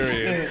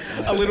experience.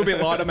 a little bit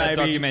lighter, that maybe.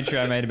 documentary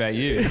I made about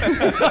you.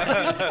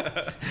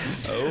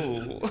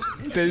 Oh.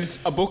 There's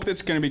a book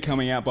that's going to be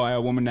coming out by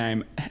a woman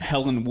named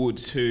Helen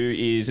Woods, who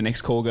is an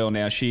ex-call girl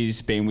now.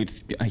 She's been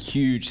with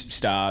huge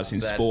stars in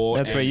sport.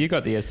 That's where and you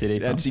got the STD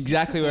from. That's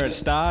exactly where it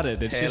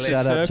started. It's just a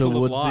Shout out to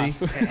circle of Woodsy.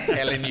 life.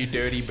 Helen, you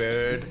dirty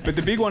bird. But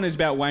the big one is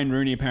about Wayne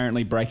Rooney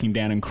apparently breaking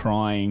down and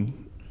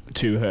crying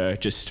to her,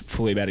 just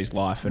fully about his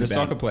life. And The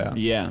about, soccer player?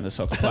 Yeah, the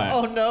soccer player.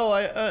 Oh no!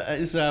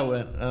 This is how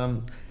it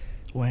went.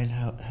 Wayne,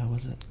 how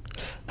was it?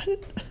 I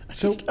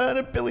just earn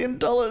 $1 billion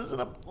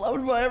and I'm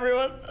loved by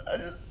everyone. I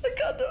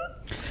can't do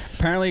it.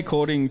 Apparently,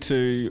 according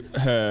to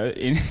her,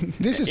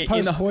 This is in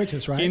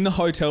post-coitus, right? In the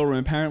hotel room,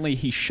 apparently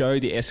he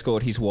showed the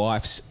escort his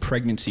wife's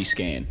pregnancy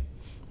scan.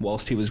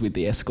 whilst he was with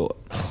the escort.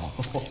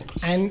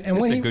 And Just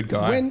when a he, good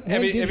guy. when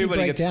did he Everybody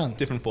break gets down?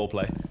 different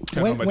foreplay.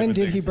 When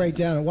did he break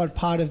down? And what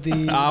part of the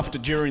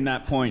During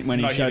that point when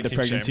he Like showed the the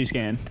pregnancy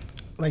scan.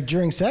 like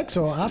during sex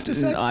or after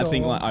sex? I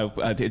think or?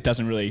 it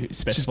doesn't really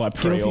specify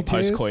Just pre or guilty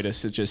post tears?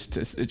 coitus. It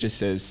just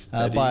says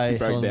that By he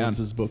broke Helen down.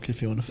 Woods' book,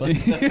 if you want to find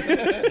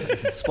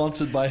it.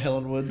 Sponsored by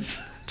Helen Woods.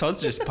 Todd's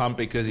just pumped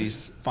because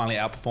he's finally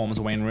outperforms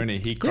Wayne Rooney.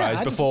 He cries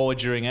I just- before,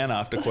 during, and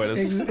after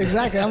coitus.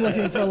 Exactly. I'm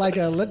looking for like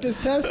a litmus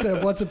test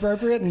of what's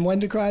appropriate and when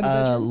to cry in the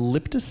bedroom.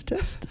 Liptus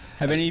test?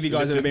 Have any of you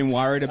guys ever been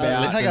worried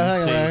about? Hang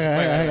on.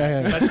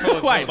 Let's call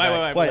it Wait,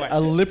 call it Wait,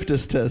 a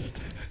liptus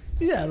test.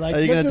 Yeah, like Are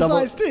you gonna Liptus double-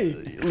 iced tea.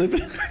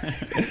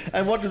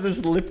 And what does this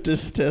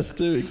liptus test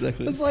do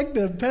exactly? It's like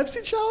the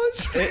Pepsi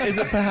challenge. Is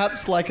it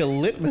perhaps like a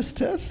litmus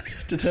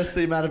test to test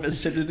the amount of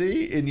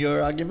acidity in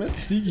your argument?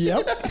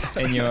 Yep.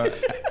 in your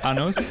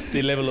anus.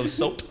 The level of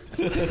salt.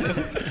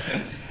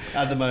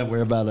 At the moment,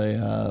 we're about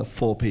a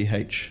 4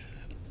 pH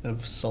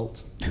of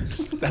salt.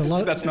 That's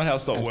not how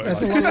salt works.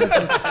 That's a lot of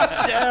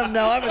liptus. Damn,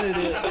 no, I'm an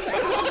idiot.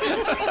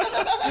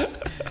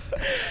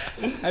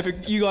 Have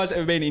you guys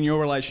ever been in your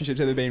relationships?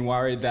 Ever been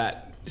worried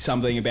that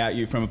something about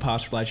you from a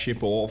past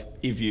relationship, or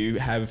if you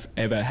have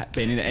ever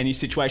been in any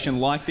situation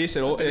like this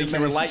at all, been in you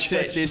can many relate to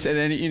situations. this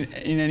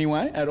in any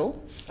way at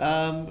all?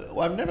 Well,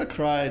 I've never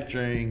cried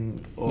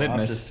during or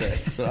Litmus. after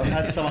sex, but I've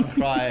had someone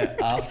cry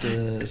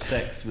after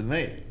sex with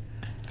me.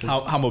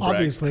 'Cause- Humble brag.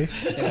 Obviously.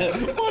 What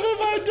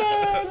have I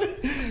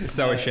done?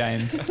 So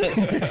ashamed.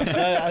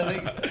 No, I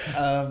think,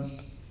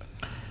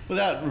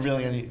 without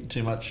revealing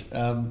too much,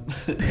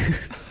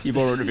 You've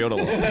already revealed a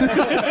lot.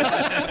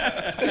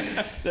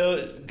 they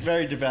were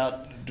very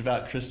devout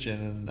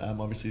Christian, and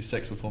obviously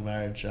sex before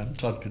marriage.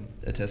 Todd could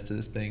attest to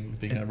this being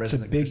a It's a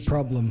resident big Christian.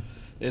 problem.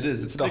 It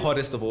is. It's the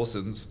hottest of all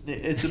sins.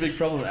 It's a big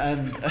problem,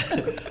 and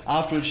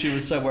afterwards she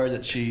was so worried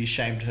that she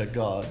shamed her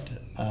God.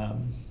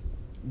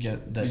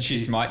 That Did she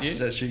smite you?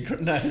 That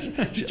no,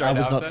 Straight I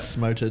was not after?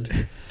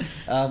 smoted.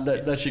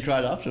 That she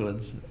cried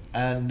afterwards,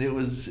 and it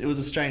was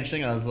a strange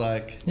thing. I was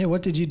like, Yeah,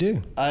 what did you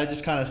do? I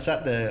just kind of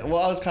sat there.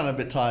 Well, I was kind of a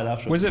bit tired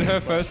afterwards. Was it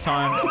her first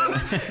time?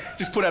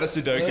 Just put out a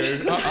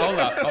Sudoku. Oh, hold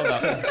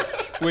up.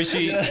 Was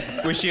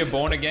she a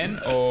born again,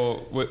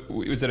 or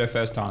was it her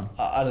first time?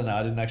 I don't know.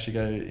 I didn't actually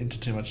go into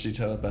too much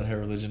detail about her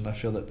religion. I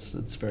feel it's a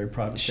very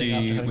private thing.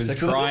 After She having was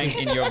sex with her. crying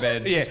in your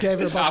bed Yeah. Just gave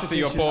her a box of after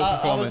your tissues. poor I was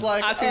performance.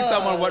 like, Asking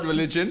someone what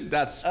religion,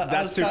 that's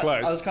I was too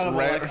close. I was kind of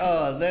Rare. like,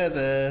 oh, they're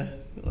there.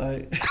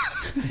 Like,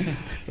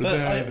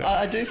 but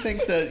I do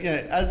think that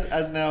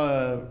as now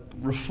a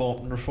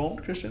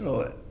reformed Christian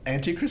or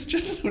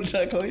anti-Christian, what did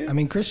I call you? I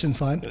mean, Christian's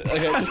fine. Okay,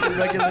 just a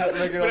regular.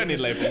 We don't need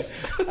Christian.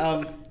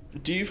 labels.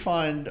 Do you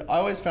find? I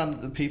always found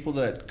that the people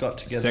that got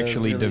together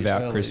Sexually really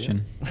devout early,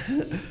 Christian.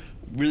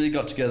 really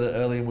got together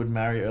early and would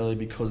marry early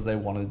because they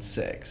wanted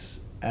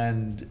sex,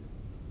 and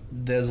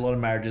there's a lot of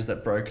marriages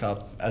that broke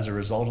up as a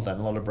result of that,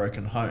 and a lot of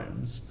broken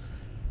homes.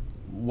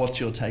 What's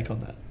your take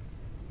on that,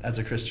 as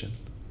a Christian?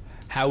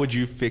 How would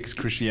you fix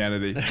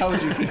Christianity? How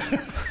would you fix?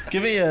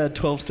 Give me a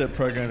 12-step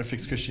program to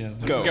fix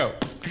Christianity. Go.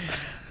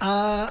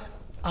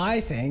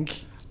 I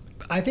think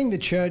the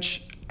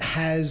church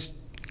has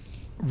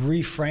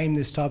reframed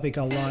this topic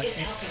a lot Is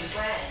helping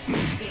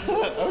brands being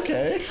able to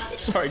Okay.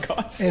 Sorry,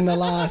 guys. in the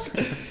last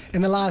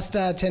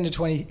 10 to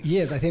 20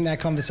 years. I think that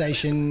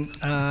conversation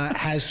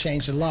has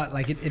changed a lot.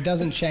 Like it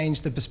doesn't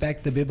change the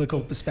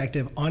biblical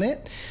perspective on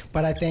it,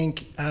 but I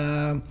think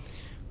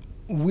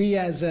we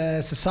as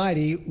a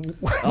society,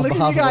 look at behalf you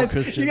of all guys.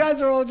 Christians. You guys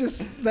are all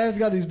they've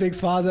got these big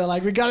smiles. They're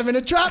like, we got him in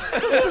a trap.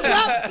 It's a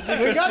trap.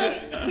 We got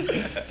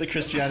him. The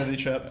Christianity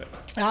trap.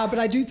 But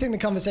I do think the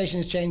conversation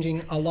is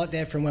changing a lot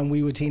there from when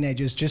we were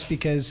teenagers, just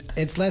because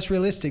it's less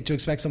realistic to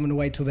expect someone to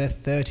wait till they're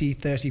 30,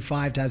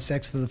 35 to have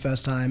sex for the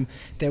first time.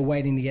 They're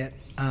waiting to get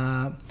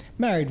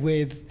married.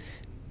 With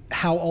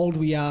how old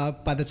we are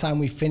by the time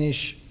we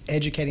finish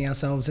educating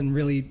ourselves and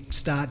really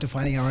start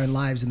defining our own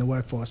lives in the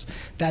workforce.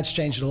 That's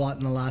changed a lot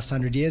in the last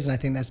 100 years, and I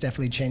think that's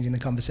definitely changing the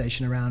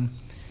conversation around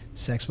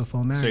sex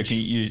before So marriage.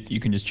 you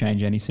can just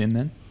change any sin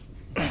then?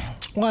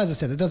 Well, as I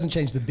said, it doesn't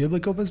change the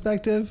biblical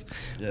perspective,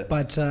 Yeah.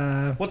 but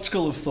What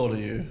school of thought are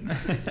you?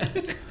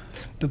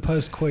 the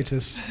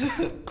post-coitus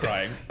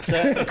Crying.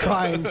 So,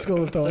 crying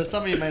school of so thought.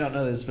 some of you may not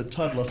know this, but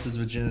Todd lost his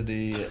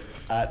virginity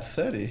at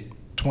 30.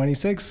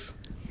 26.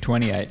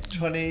 28.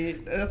 20.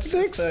 That's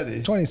 6?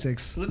 30.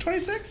 26. Was it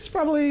 26? It's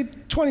probably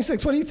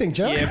 26. What do you think,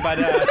 Joe? Yeah, but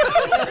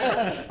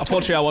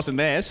unfortunately I wasn't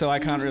there, so I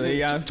can't really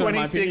throw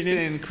my 26 opinion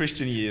in. in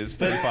Christian years,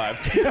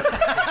 35.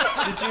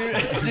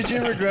 Did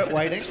you regret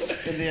waiting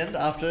in the end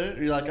after?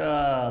 You're like,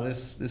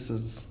 this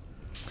is.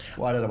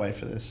 Why did I wait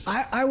for this?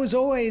 I was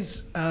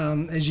always,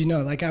 as you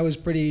know, like I was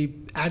pretty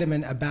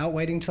adamant about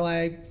waiting till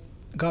I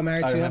got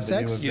married I to have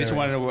remember you sex. You just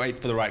wanted to wait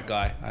for the right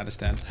guy, I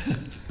understand.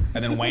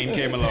 And then Wayne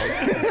came along.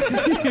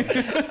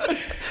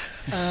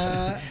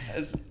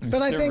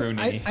 But I Mr. think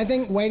Rooney. I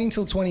think waiting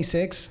till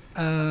 26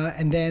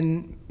 and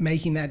then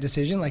making that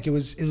decision, like it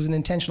was an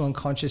intentional and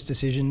conscious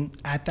decision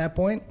at that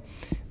point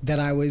that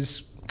I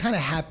was kind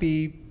of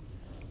happy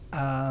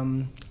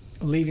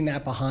leaving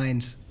that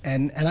behind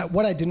And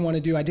what I didn't want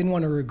to do, I didn't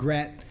want to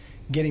regret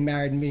getting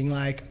married and being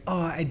like,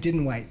 oh, I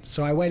didn't wait.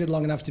 So I waited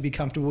long enough to be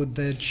comfortable with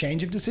the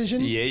change of decision.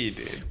 Yeah, you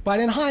did.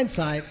 But in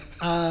hindsight,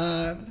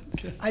 I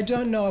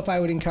don't know if I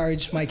would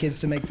encourage my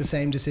kids to make the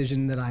same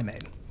decision that I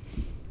made.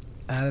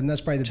 And that's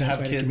probably the best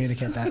way to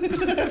communicate that.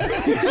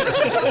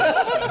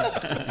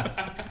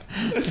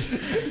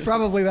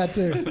 Probably that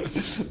too.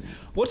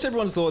 What's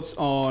everyone's thoughts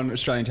on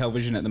Australian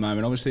television at the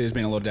moment? Obviously, there's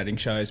been a lot of dating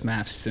shows,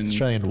 maths, and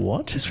Australian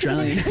what?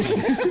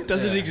 Australian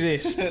doesn't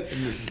exist.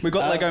 We've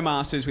got Lego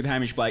Masters with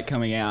Hamish Blake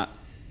coming out.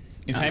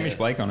 Is Hamish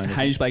Blake on it?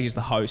 Hamish Blake is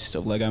the host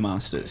of Lego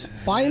Masters.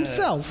 By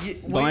himself?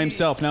 By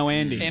himself, no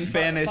Andy. In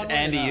fairness, funnily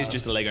Andy enough- is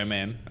just a Lego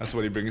man. That's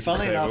what he brings to the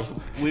Funnily table.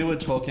 enough, we were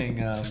talking.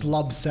 Just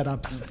lob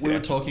setups. We were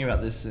talking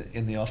about this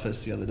in the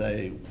office the other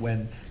day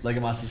when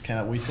Lego Masters came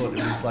out. We thought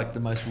it was like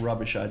the most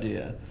rubbish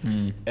idea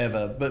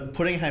ever. But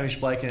putting Hamish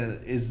Blake in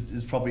it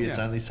is probably its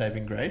only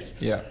saving grace.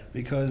 Yeah.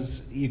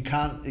 Because you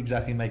can't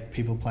exactly make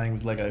people playing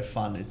with Lego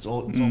fun. It's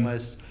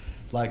almost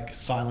like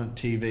silent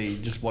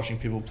TV, just watching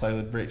people play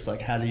with bricks. Like,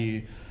 how do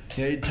you...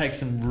 it takes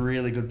some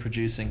really good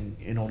producing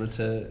in order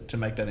to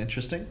make that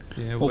interesting.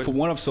 Yeah, Well, from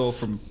what I've saw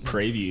from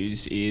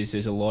previews, is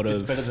there's a lot of...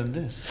 It's better than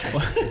this.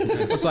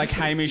 It's like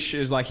Hamish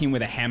is like him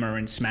with a hammer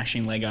and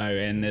smashing Lego,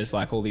 and there's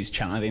like all these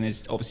challenges. I think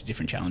there's obviously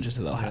different challenges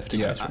that they'll have to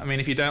go through. I mean,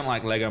 if you don't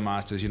like Lego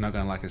Masters, you're not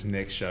going to like his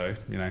next show.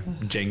 You know,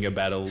 Jenga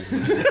battles,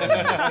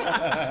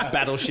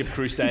 Battleship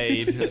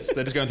Crusade.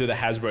 They're just going through the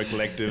Hasbro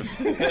Collective.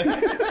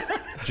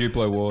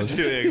 Duplo Wars.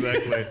 Yeah,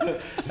 exactly.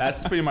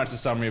 That's pretty much the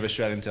summary of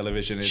Australian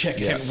television.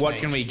 It's what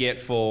can we get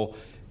for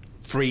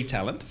free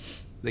talent?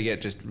 They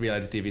get just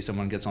reality TV.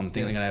 Someone gets on,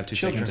 think they're going to have 2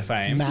 seconds of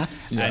fame,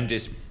 Maths. and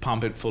just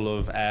pump it full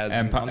of ads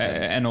and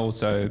content. And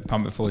also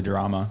pump it full of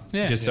drama,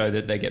 just so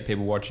that they get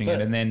people watching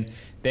it. And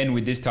then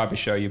with this type of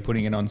show, you're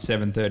putting it on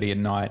 7:30 at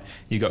night.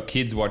 You've got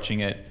kids watching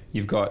it.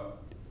 You've got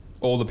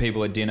all the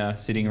people at dinner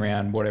sitting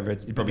around, whatever,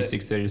 it's probably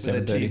 6:30 to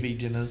 7:30. TV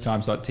dinners.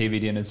 Time slot TV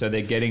dinners, so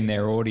they're getting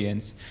their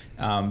audience.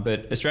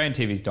 But Australian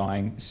TV's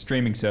dying.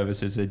 Streaming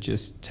services are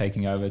just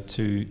taking over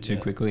too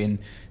quickly, and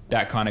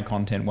that kind of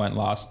content won't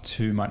last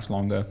too much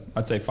longer.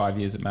 I'd say 5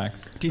 years at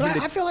max. Do you But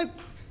think I feel like...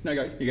 No,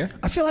 go. You go.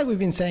 I feel like we've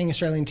been saying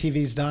Australian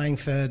TV's dying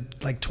for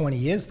like 20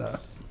 years though.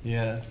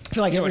 Yeah. I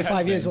feel like every it has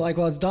 5 years been. we're like,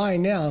 well, it's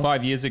dying now.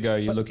 5 years ago,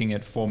 you're looking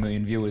at 4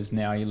 million viewers.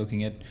 Now you're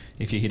looking at,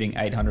 if you're hitting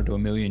 800 to a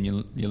million,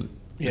 you're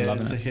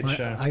loving It's a it. hit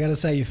show. I gotta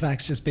say, your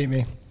facts just beat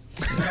me.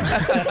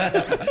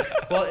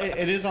 Well,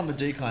 it is on the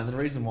decline. The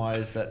reason why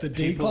is that The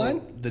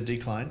decline? The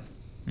decline.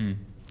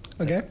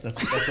 Okay.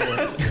 That's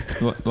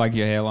all. Like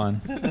your hairline.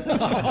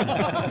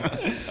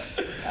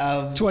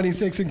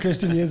 26 in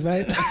Christian years,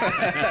 mate.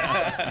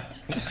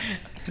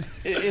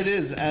 It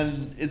is,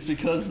 and it's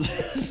because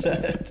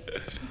that.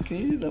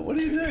 What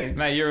are you doing?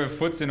 Mate, you're a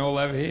footsin all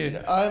over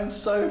here. I'm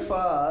so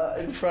far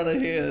in front of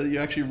here.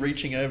 You're actually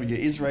reaching over. You're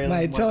Israeli.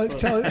 Mate,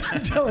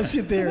 tell us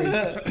your theories.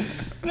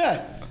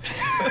 No.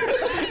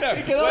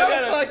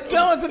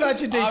 Tell us about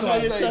your I'm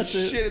not decline. saying touch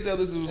it. shit until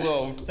this is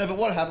resolved. No, but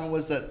what happened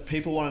was that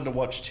people wanted to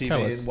watch Tell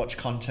TV us. and watch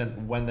content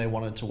when they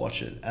wanted to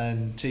watch it,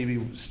 and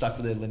TV stuck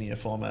with their linear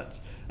formats.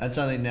 And it's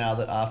only now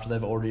that after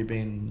they've already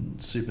been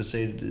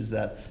superseded is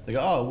that they go,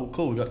 oh, well,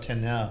 cool, we've got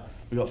 10 now,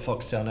 we've got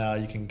Foxtel now,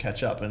 you can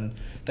catch up. And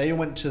they even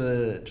went to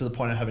the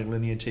point of having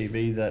linear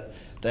TV that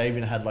they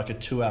even had like a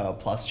 2-hour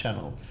plus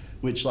channel,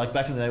 which like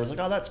back in the day was like,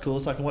 oh, that's cool,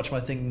 so I can watch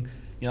my thing.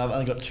 You know, I've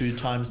only got 2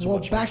 times to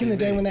watch. Back my in the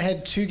day TV. when they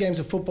had 2 games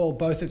of football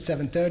both at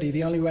 7:30,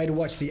 the only way to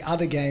watch the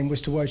other game was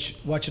to watch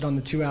it on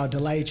the 2-hour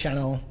delay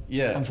channel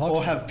on Fox.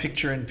 or have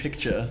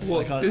picture-in-picture.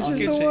 Well, this is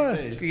the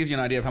worst. This gives you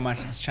an idea of how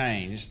much it's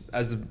changed.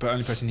 As the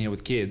only person here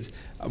with kids,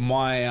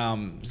 my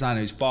son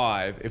who's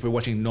 5, if we're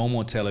watching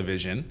normal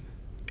television,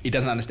 he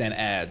doesn't understand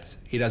ads.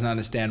 He doesn't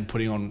understand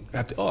putting on.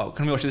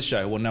 Can we watch this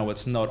show? Well, no,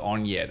 it's not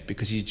on yet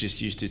because he's just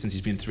used to, since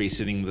he's been 3,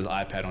 sitting with his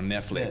iPad on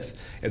Netflix.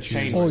 Yeah. It's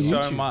changed Or so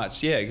YouTube.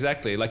 much. Yeah,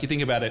 exactly. Like you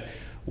think about it,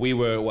 we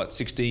were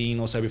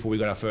 16 or so before we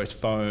got our first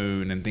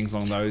phone and things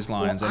along those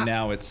lines, and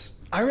now it's.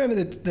 I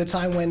remember the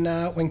time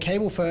when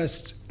cable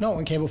first, not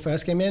when cable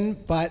first came in,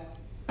 but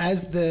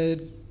as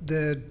the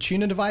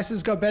tuner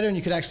devices got better and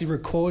you could actually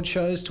record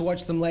shows to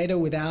watch them later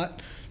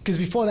without. Because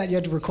before that, you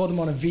had to record them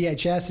on a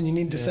VHS and you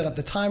needed to set up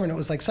the timer, and it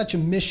was like such a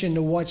mission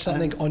to watch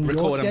something on your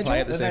record and schedule. play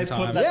at the Then same they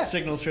time. put that Yeah.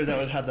 signal through that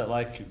would have that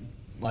like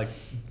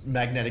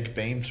magnetic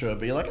beam through it,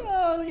 but you're like,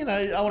 oh, you know,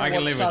 I want I to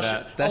can watch live with Starship.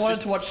 that. I That's wanted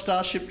just- to watch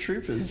Starship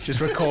Troopers.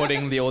 Just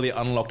recording all the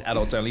unlocked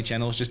adults only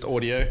channels, just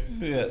audio.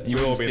 Yeah, You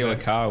We'll all wouldn't be steal a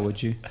there. car,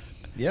 would you?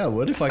 yeah, I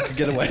would if I could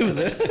get away with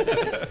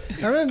it.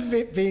 I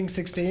remember being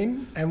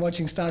 16 and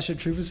watching Starship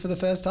Troopers for the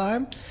first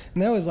time,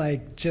 and there was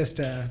like just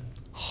a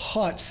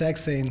hot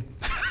sex scene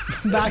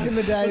back in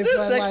the days. Was there a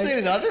when, sex like-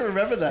 scene? I don't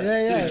remember that.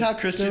 Yeah, yeah. This is how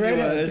Christian The you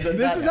radio- were.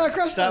 this is how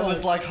Christian That I was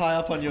was. like high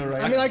up on your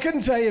radar. I mean, I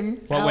couldn't tell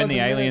you. Well, when hours the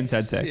and aliens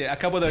minutes. had sex. Yeah, a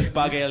couple of those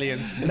bug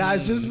aliens. No,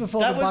 it's just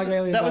before that the bug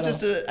alien. was battle.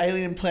 just an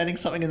alien planting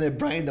something in their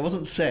brain. That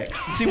wasn't sex.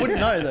 So you wouldn't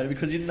know though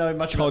because you didn't know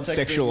much about Todd's sex.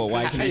 sexual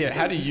being- awakening. Yeah,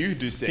 how do you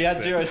do sex? He had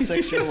then? zero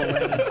sexual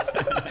awareness.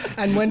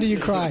 And when do you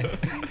cry?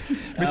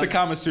 Mr.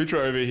 Kama Sutra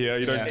over here.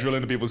 You don't Yeah. drill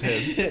into people's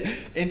heads.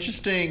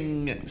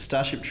 Interesting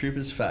Starship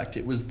Troopers fact.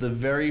 It was the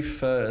very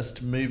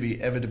first movie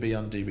ever to be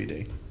on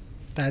DVD.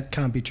 That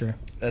can't be true.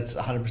 That's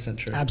 100%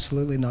 true.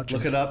 Absolutely not true.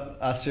 Look it up,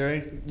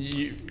 Siri.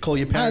 You call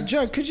your parents.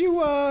 Joe, could you?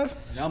 Yeah,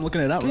 I'm looking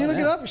it up. Can you right look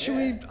it now. up? Should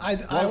we?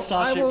 Was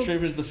Starship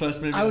Troopers the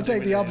first movie? I on would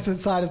take the DVD? opposite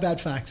side of that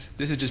fact.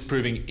 This is just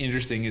proving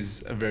interesting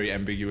is a very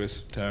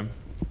ambiguous term.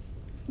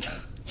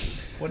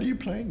 What are you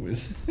playing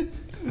with?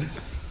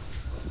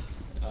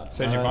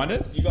 So did you find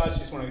it? You guys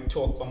just want to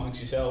talk amongst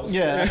yourselves.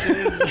 Yeah.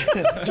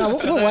 No,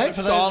 we'll wait.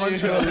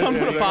 Silence. I'm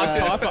not a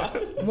fast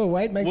typer. We'll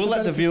wait. Make We'll for let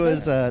the better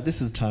viewers. suspense.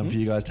 This is time for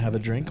you guys to have a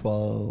drink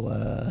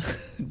while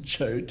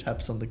Joe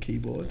taps on the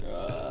keyboard.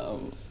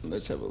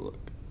 Let's have a look.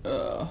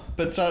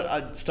 But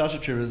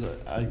Starship Troopers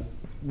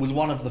was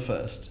one of the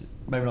first.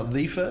 Maybe not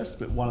the first,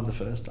 but one of the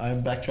first. I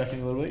am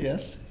backtracking a little bit.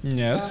 Yes.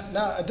 Yes.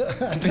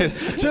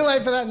 Too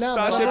late for that now. man.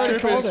 I've Starship already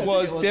called Troopers it.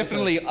 was It was the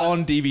definitely first.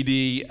 on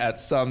DVD at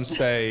some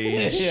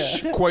stage.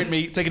 Yeah. Quote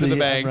me, take it to See, the I'm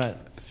bank. right.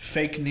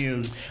 Fake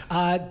news.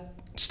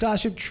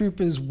 Starship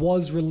Troopers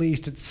was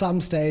released at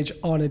some stage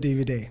on a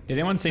DVD. Did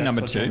anyone see That's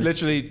number what 2? Jamie-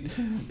 Literally,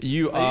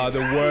 you are the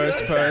worst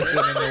person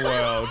in the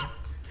world.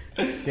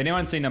 Did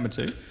anyone see number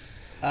 2?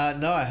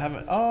 No, I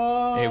haven't.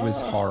 Oh, It was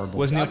horrible.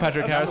 Was Neil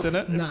Patrick Harris in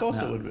it? Of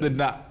course No. it would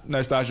be.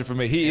 No Starship for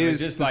me. He It was is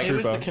just the like- It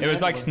was the trooper. It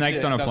was like Commando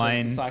Snakes one. on a Yeah,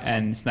 Plane the cycle.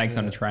 and Snakes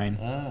on a Train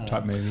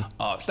type movie.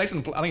 Oh, Snakes on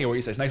I don't get what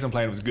you say. Snakes on a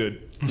Plane was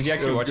good. Did you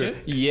actually was watch good.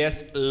 it?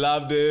 Yes,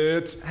 loved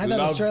it. Had that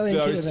loved Australian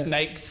kid those in it.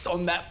 snakes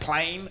on that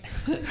plane.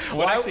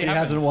 What actually He happened?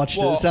 hasn't watched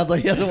it. Well, It sounds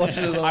like he hasn't watched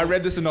it at all. I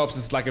read the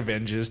synopsis like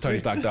Avengers. Tony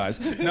Stark dies.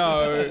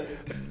 No,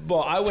 but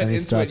I went Tony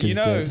into Stark it, you is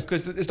know, dead.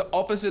 because it's the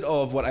opposite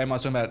of what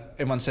Emma's talking about.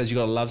 Everyone says you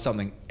gotta love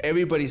something.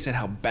 Everybody said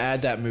how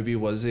bad that movie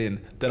was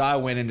in. That I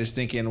went in just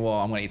thinking, well,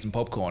 I'm gonna eat some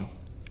popcorn,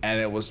 and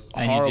it was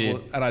And you horrible.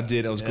 did. And I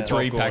did. It was good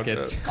 3 popcorn.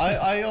 packets.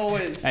 I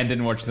always. And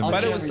didn't watch the On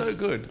But movie. it was so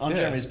good. On Yeah.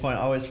 Jeremy's point,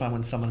 I always find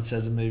when someone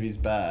says a movie's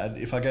bad,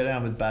 if I go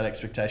down with bad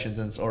expectations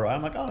and it's all right,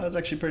 I'm like, oh, that's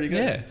actually pretty good.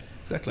 Yeah,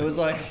 exactly. It was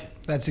like,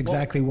 That's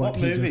exactly what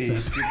he movie?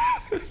 just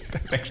said.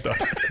 Next up.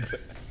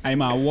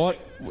 Amar,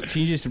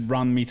 can you just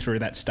run me through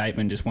that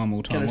statement just one more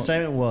Okay, time? the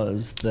statement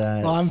was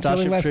that Well, I'm Starship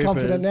feeling less Troopers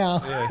confident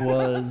now.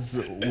 was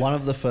one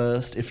of the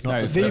first, if not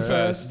No, the the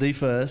first, the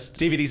first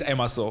DVDs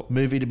Emma saw.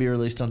 movie to be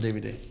released on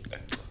DVD.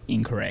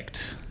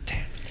 Incorrect.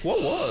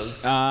 What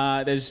was?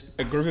 There's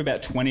a group of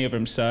about 20 of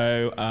them.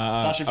 So,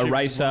 Starship Troopers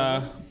is Eraser,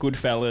 one of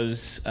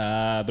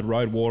Goodfellas, The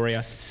Road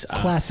Warrior,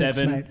 Classics,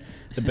 Seven, mate.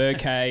 The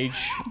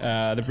Birdcage,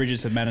 The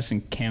Bridges of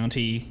Madison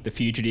County, The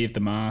Fugitive,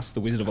 The Mask,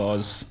 The Wizard of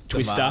Oz,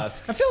 Twister,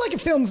 Mask. I feel like a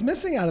film's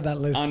missing out of that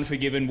list.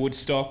 Unforgiven,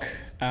 Woodstock,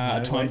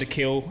 Time wait. to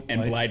Kill,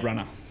 and Wait. Blade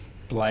Runner.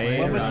 Blade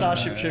When was Runner.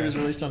 Starship Troopers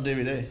released on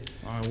DVD?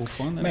 I will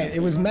find that. Mate, it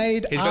was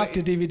made He's got-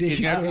 after DVD. He's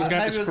going to maybe have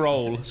it to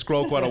was-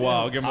 scroll quite a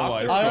while. Give him a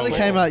while. I only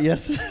came out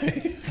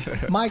yesterday.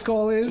 My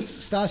call is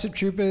Starship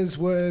Troopers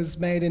was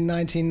made in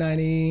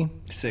 1990.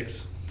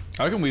 6.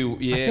 I reckon we.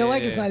 Yeah. I feel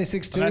like it's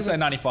 96 I'm too. gonna say but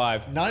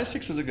 95.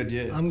 96 was a good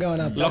year. I'm going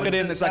up. Lock it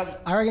in. the- It's like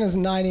I reckon it's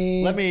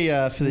 90. Let me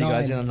fill you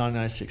guys in Nine. on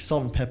 1996.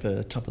 Salt and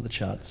Pepper, top of the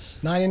charts.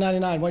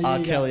 1999. What do R.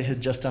 you Kelly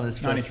had just done his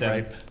first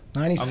 97. rape.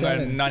 I'm 97.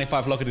 going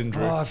 95. Lock it in,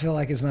 Drew. Oh, I feel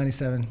like it's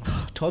 97.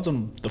 Todd's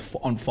on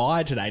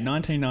fire today.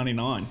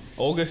 1999,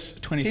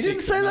 August 26th. He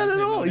didn't say that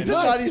at all. He said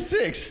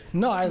 96.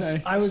 No,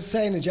 I was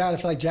saying to Jared, I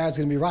feel like Jared's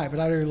going to be right, but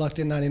I already locked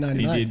in He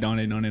 1999. did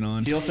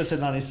 1999. He also said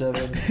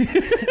 97.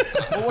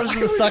 What is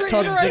the Suck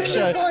Todd's reiterating Dick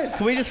your Show? points.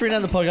 Can we just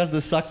rename the podcast the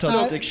Suck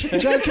Todd's Dick Show?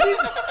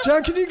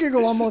 Joe, can you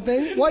Google one more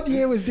thing? What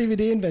year was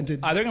DVD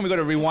invented? I think we've got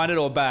to rewind it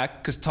all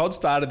back because Todd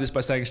started this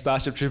by saying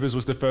Starship Troopers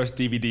was the first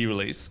DVD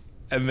release,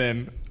 and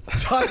then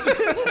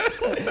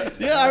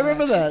Yeah, I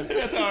remember that.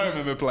 that's how I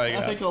remember playing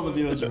I it. think all the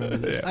viewers remember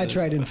this. I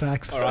trade in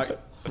facts. All right,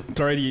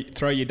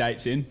 throw your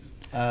dates in.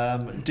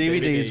 DVDs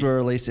DVD. were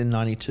released in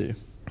 92.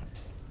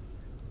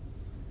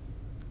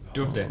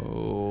 Duvde.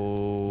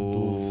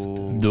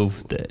 Oh.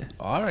 Duvde.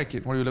 I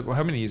reckon. What do we look?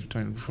 How many years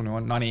between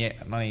 21?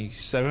 98,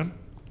 97?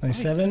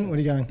 97? What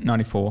are you going?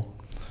 94.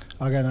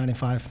 I'll go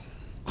 95.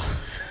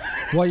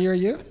 What year are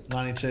you?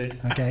 92.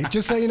 Okay,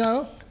 just so you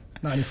know,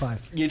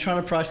 95. You're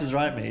trying to price is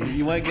right me.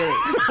 You won't get it.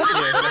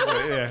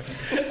 Yeah.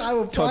 I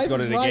will Todd's price got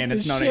is it right again. the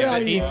It's not shit even-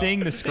 out of you. He's seeing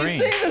the screen. He's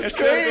seeing the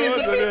screen. It's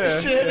a piece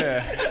of shit.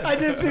 Yeah. I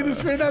did see the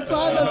screen that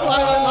time. That's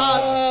why I went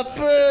last.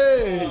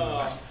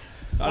 Boo!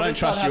 I don't does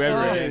trust Todd you have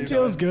ever to again. do?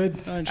 Feels good.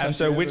 I don't And trust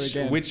so, you ever which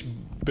again. which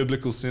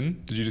biblical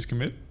sin did you just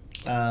commit?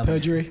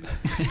 Perjury.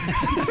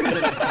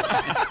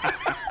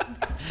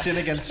 Sin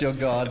against your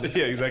God.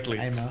 Yeah, exactly.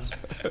 Amen.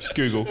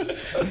 Google.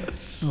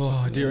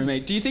 Oh, dear me.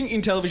 Do you think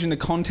in television the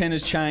content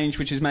has changed,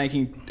 which is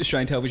making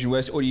Australian television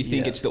worse, or do you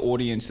think Yeah. it's the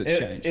audience that's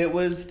changed? It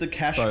was the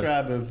cash both.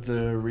 grab of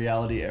the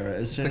reality era.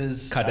 As soon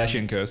as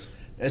Kardashian curse.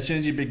 as soon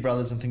as your Big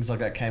Brothers and things like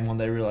that came on,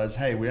 they realized,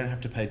 hey, we don't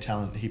have to pay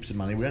talent heaps of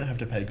money. We don't have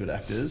to pay good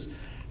actors.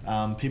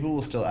 people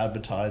will still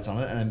advertise on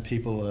it, and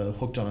people are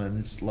hooked on it in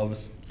its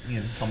lowest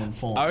common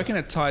form. I reckon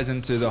it ties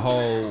into the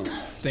whole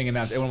thing, and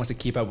everyone wants to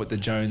keep up with the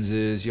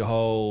Joneses, your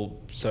whole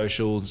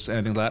socials,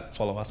 anything like that.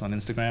 Follow us on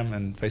Instagram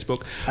and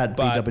Facebook. At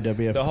But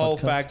BWWF the whole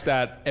podcast. fact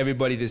that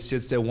everybody just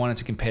sits there wanting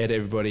to compare to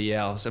everybody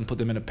else and put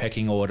them in a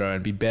pecking order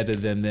and be better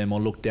than them or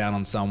look down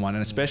on someone,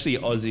 and especially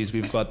Aussies,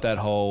 we've got that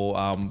whole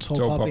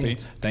Tall poppy.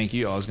 Thank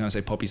you. I was going to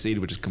say poppy seed,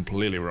 which is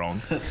completely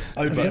wrong.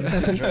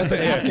 That's an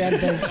Afghan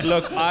thing.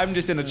 Look, I'm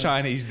just in a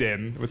Chinese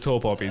den with tall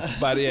poppies.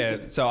 But yeah,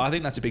 so I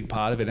think that's a big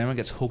part of it. Everyone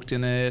gets hooked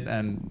in it,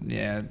 and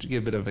yeah, to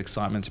give a bit of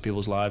excitement to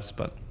people's lives,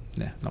 but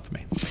yeah, not for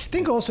me. I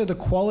think also the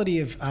quality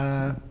of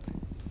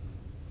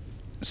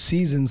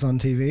seasons on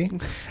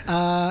TV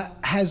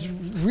has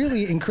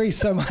really increased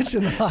so much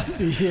in the last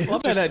few years. I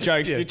love how that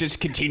joke's just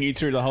continued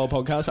through the whole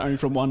podcast, only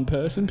from one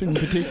person in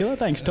particular.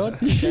 Thanks, Todd.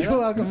 You're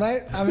welcome,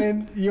 mate. I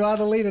mean, you are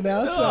the leader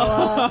now,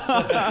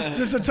 so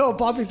just a tall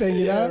poppy thing,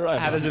 Yeah, right.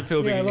 How does it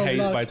feel being Yeah,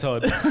 hazed look. by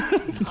Todd?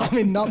 I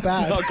mean, not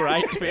bad. Not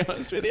great, to be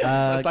honest with you.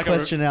 It's like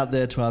Question out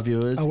there to our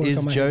viewers: I work is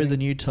on my Joe hazing. the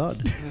new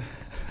Todd?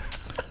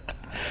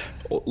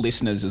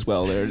 listeners as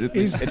well.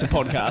 It's a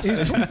podcast.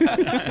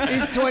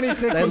 He's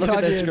 26 They and look at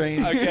Todd their is.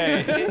 screen.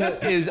 Okay,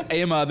 is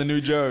Emma the new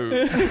Joe?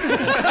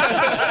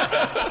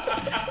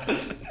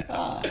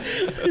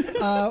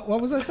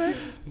 What was I saying?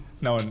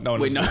 No one.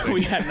 we listens. know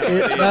we had no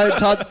idea. No,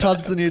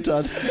 Todd's the new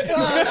Todd.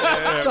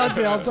 Todd's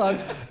the old Todd.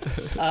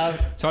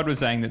 Todd was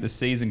saying that the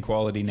season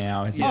quality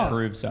now has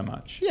improved so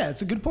much. Yeah,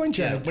 it's a good point,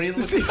 Chad. Yeah, when you the,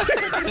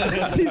 look-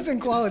 the season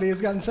quality has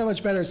gotten so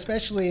much better,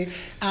 especially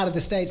out of the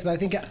States, that I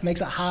think it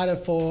makes it harder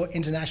for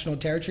international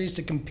territories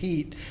to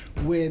compete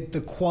with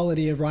the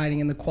quality of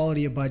writing and the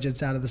quality of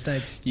budgets out of the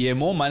States. Yeah,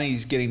 more money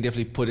is getting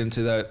definitely put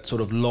into that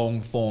sort of long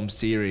form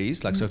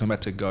series, like circling back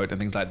to Goat and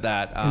things like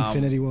that.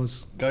 Infinity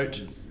Wars.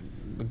 Goat.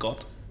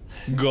 Got.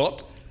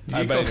 Goat.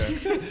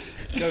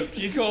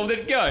 You called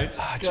it goat.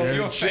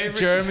 Your favourite.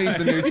 Jeremy's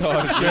the new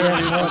Todd.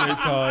 Jeremy's the new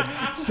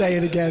Todd. Say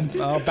it again.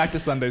 Oh, back to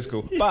Sunday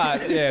school.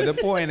 But yeah, the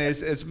point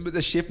is, it's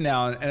the shift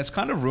now, and it's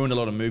kind of ruined a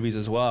lot of movies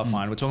as well. I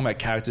find we're talking about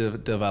character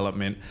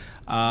development.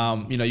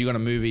 You got a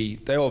movie;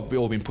 they've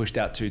all been pushed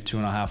out to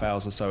 2.5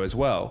 hours or so as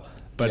well.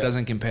 But it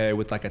doesn't compare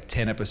with like a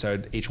 10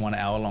 episode, each 1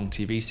 hour long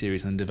TV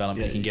series and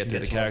development you can get through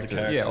the to like the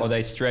characters. Yeah, or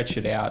they stretch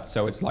it out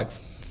so it's like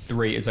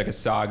it's like a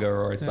saga,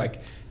 or it's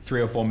like 3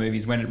 or 4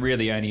 movies when it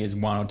really only is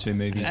 1 or 2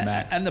 movies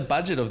max. And the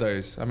budget of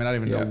those, I mean, I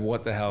don't even know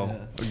what the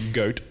hell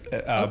Goat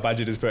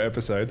budget is per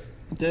episode.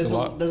 There's a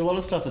lot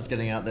of stuff that's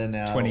getting out there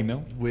now. 20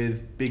 mil?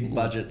 With big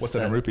budgets. What's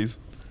that in rupees?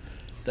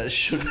 That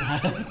shouldn't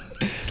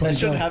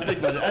have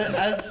big budget.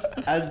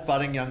 As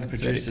budding young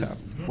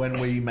producers, when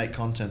we make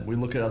content, we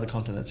look at other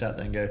content that's out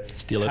there and go,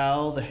 Steal it.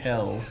 How the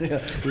hell? Make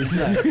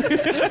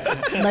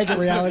it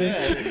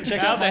reality. Check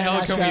How out the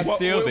hell can we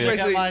steal Check this?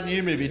 out my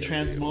new movie,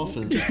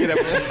 Transmorphers.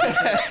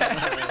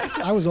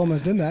 I was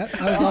almost in that.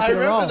 I was I offered a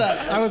role. remember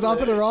that, I was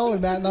offered a role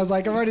in that, and I was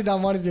like, I've already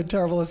done one of your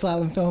terrible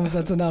asylum films.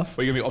 That's enough.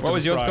 Well, you're gonna be What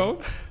was yours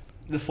called?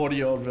 The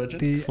 40-year-old virgin.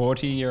 The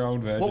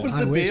 40-year-old virgin. What was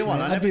I the wish, beer one?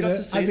 man. I I'd be never got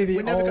the- to see I'd be the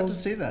We never got old- to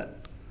see that.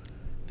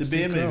 The See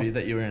beer the girl. movie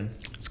that you were in.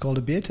 It's called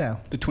A Beer Tale.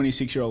 The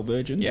 26-year-old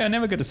virgin. Yeah, I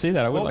never got to see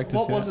that. I would like to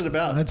What see was it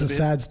about? That's the a beer?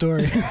 sad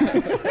story.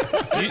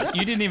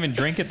 You didn't even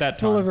drink at that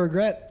Full of time.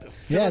 regret.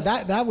 Yeah,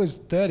 that was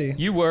 30.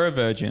 You were a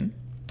virgin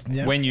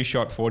Yeah. when you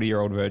shot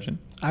 40-year-old virgin.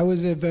 I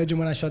was a virgin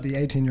when I shot the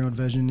 18-year-old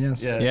version.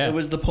 Yes. Yeah, Yeah. it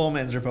was the poor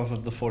man's ripoff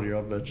of the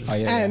 40-year-old virgin. Oh,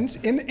 yeah. And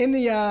in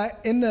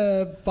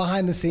the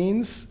behind the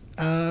scenes,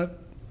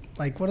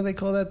 like what do they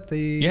call that?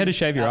 You had to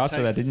shave your ass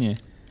for that, Outtakes. didn't you?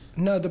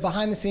 No, the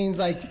behind the scenes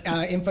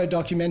info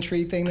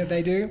documentary thing that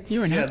they do.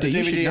 You're an actor. the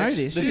You should DVD know ex-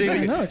 this. the I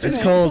DVD know, it's it's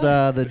been called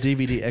out the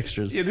DVD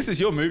extras. Yeah, this is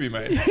your movie,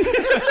 mate.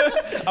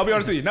 I'll be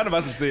honest with you, none of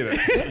us have seen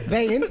it.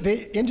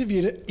 They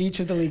interviewed each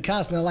of the lead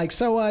cast, and they're like,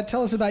 "So,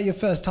 tell us about your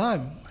first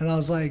time." And I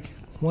was like,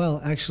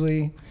 "Well,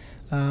 actually,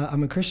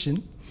 I'm a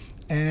Christian,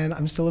 and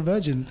I'm still a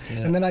virgin."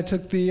 Yeah. And then I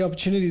took the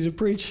opportunity to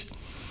preach,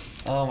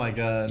 Oh my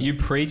god. You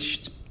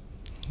preached.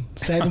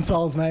 saving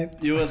souls, mate,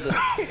 You were the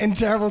in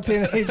terrible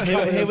teenage he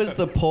years. was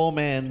the poor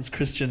man's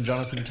Christian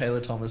Jonathan Taylor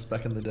Thomas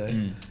back in the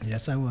day.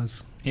 Yes, I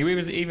was. He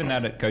was even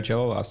that at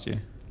Coachella last year.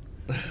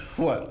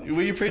 What?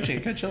 Were you preaching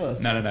at Coachella?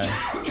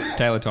 No.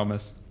 Taylor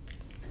Thomas.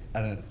 I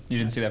don't. You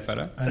didn't see that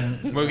photo?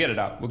 We'll get it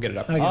up. Okay,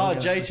 Oh,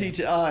 okay.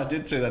 JTT. Oh, I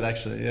did see that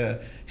actually. Yeah,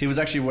 he was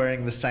actually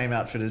wearing the same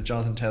outfit as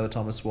Jonathan Taylor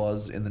Thomas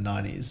was in the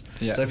 90s.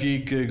 Yeah. So if you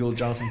Google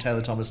Jonathan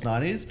Taylor Thomas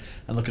 90s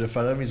and look at a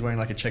photo of him, he's wearing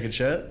like a checkered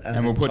shirt.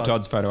 And we'll then put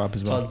Todd's photo up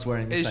as well. Todd's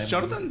wearing the Is same.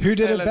 Jonathan Who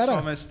did it Taylor better?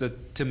 Thomas the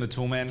Tim the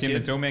Toolman Tim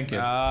kid? the Toolman kid.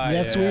 Ah,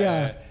 Yes, we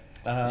are.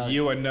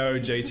 You are no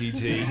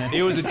JTT.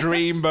 It was a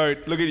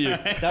dreamboat. Look at you.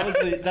 That was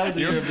the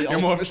year of the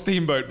You're more of a Olsen,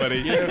 steamboat, buddy.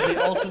 year of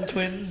the Olsen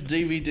twins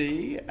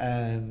DVD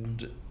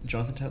and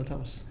Jonathan Taylor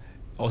Thomas.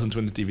 Olsen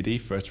Twins DVD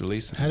first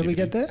release. How did we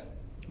get there?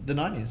 The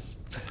 90s.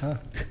 Huh.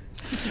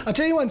 I'll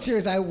tell you one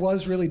series I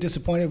was really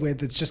disappointed with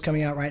that's just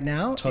coming out right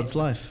now. Todd's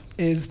life.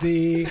 Is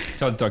the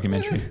Todd's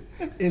documentary.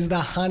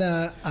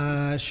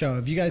 Hannah show.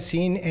 Have you guys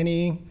seen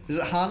any? Is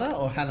it Hannah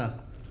or Hannah?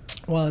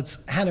 Well,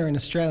 it's Hannah in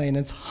Australian.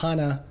 It's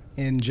Hannah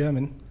in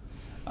German.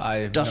 I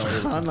have Das no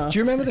idea. Hannah. Do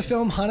you remember the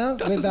film Hannah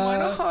Das ist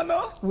meine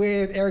Hannah.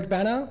 with Eric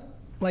Bana,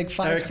 like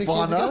 5-6 years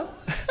Bana? ago?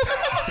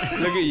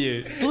 Look at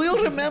you. Do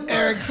you remember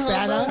Eric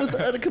Hannah Bana? with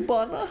Eric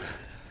Bana?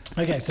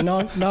 Okay, so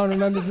no one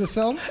remembers this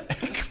film.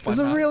 It was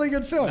a really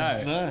good film.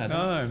 No.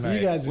 No, mate.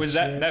 You guys are Was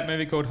shit. that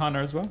movie called Hannah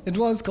as well? It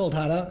was called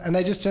Hannah, and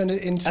they just turned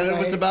it into. And it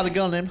was a- about a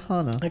girl named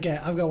Hannah. Okay,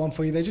 I've got one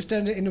for you. They just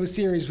turned it into a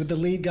series with the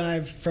lead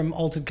guy from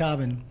Altered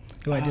Carbon,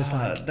 who I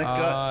dislike. That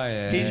guy,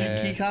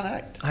 yeah. he can't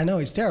act. I know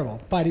he's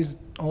terrible, but he's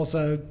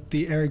also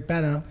the Eric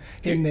Bana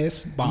in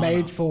this Bana.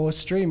 made for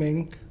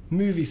streaming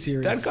movie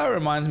series. That guy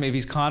reminds me of,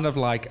 he's kind of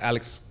like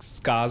Alex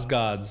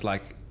Skarsgård's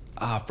like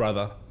half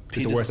brother.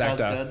 He's the Peter worst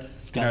actor. Skarsgård.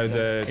 You know,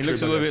 the He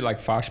looks a little bit like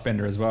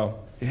Fassbender as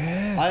well.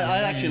 Yeah.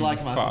 I actually like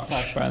him.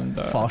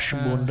 Fassbender.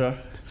 Fassbender.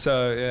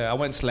 So yeah, I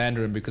won't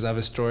slander him because I have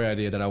a story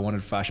idea that I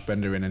wanted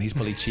Fassbender in, and he's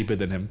probably cheaper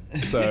than him.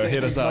 So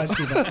hit us up. much,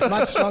 cheaper,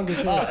 much stronger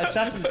too.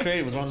 Assassin's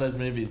Creed was one of those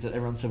movies that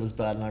everyone said was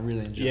bad, and I really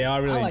enjoyed. Yeah, I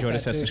really I like enjoyed that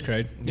Assassin's too.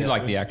 Creed. You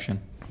like the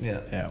action.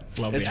 Yeah. Yeah.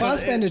 Love It's it. fun.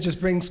 Fassbender just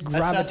brings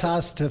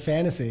gravitas to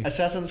fantasy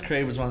Assassin's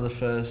Creed was one of the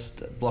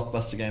first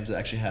blockbuster games that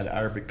actually had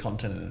Arabic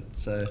content in it.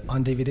 So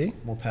on DVD.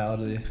 more power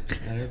to the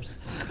Arabs.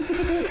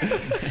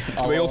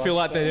 Do we all feel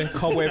like the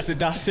cobwebs are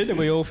dusted? Are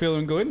we all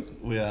feeling good?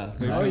 We are.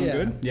 Oh yeah.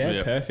 Good? Yeah,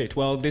 Yeah. perfect.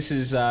 Well, this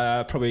is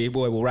probably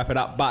where we'll wrap it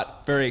up,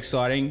 but very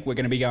exciting. We're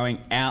going to be going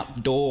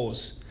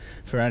outdoors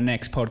for our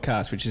next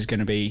podcast, which is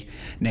going to be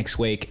next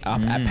week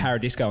up at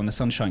Paradisco on the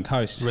Sunshine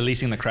Coast.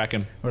 Releasing the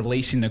Kraken.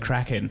 Releasing the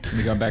Kraken.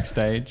 We go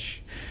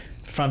backstage.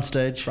 Front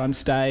stage. Front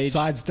stage.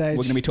 Side stage.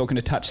 We're going to be talking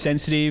to Touch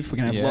Sensitive. We're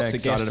going to have Yeah, lots of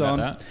excited guests about on.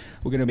 that.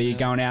 We're going to be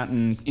going out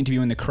and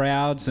interviewing the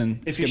crowds. And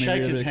If it's you gonna be shake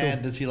really, his really cool.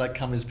 hand, does he like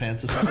cum his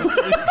pants or something?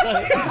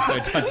 So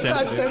touch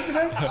Touch sensitive.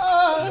 sensitive.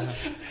 Ah!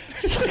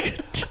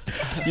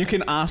 You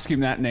can ask him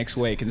that next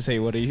week and see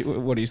what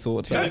his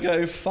thoughts are. Don't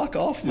go fuck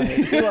off,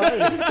 mate. Who are you?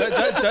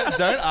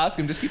 Don't ask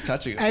him. Just keep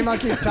touching it. Amar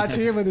keeps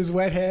touching him with his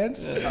wet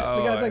hands. The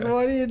guy's like,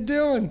 "What are you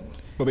doing?"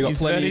 But we got He's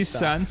plenty very of stuff.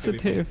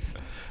 sensitive.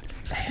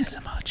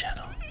 ASMR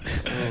channel.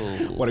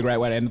 What a great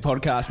way to end the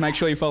podcast. Make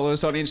sure you follow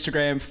us on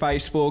Instagram,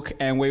 Facebook,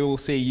 and we will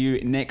see you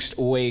next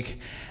week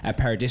at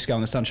Paradisco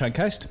on the Sunshine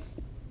Coast.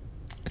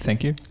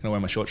 Thank you. I'm gonna wear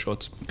my short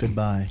shorts.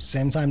 Goodbye.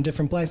 Same time,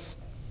 different place.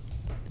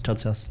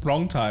 Todd's house.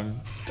 Wrong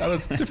time. At a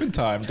different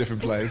time,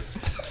 different place.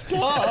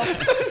 Stop.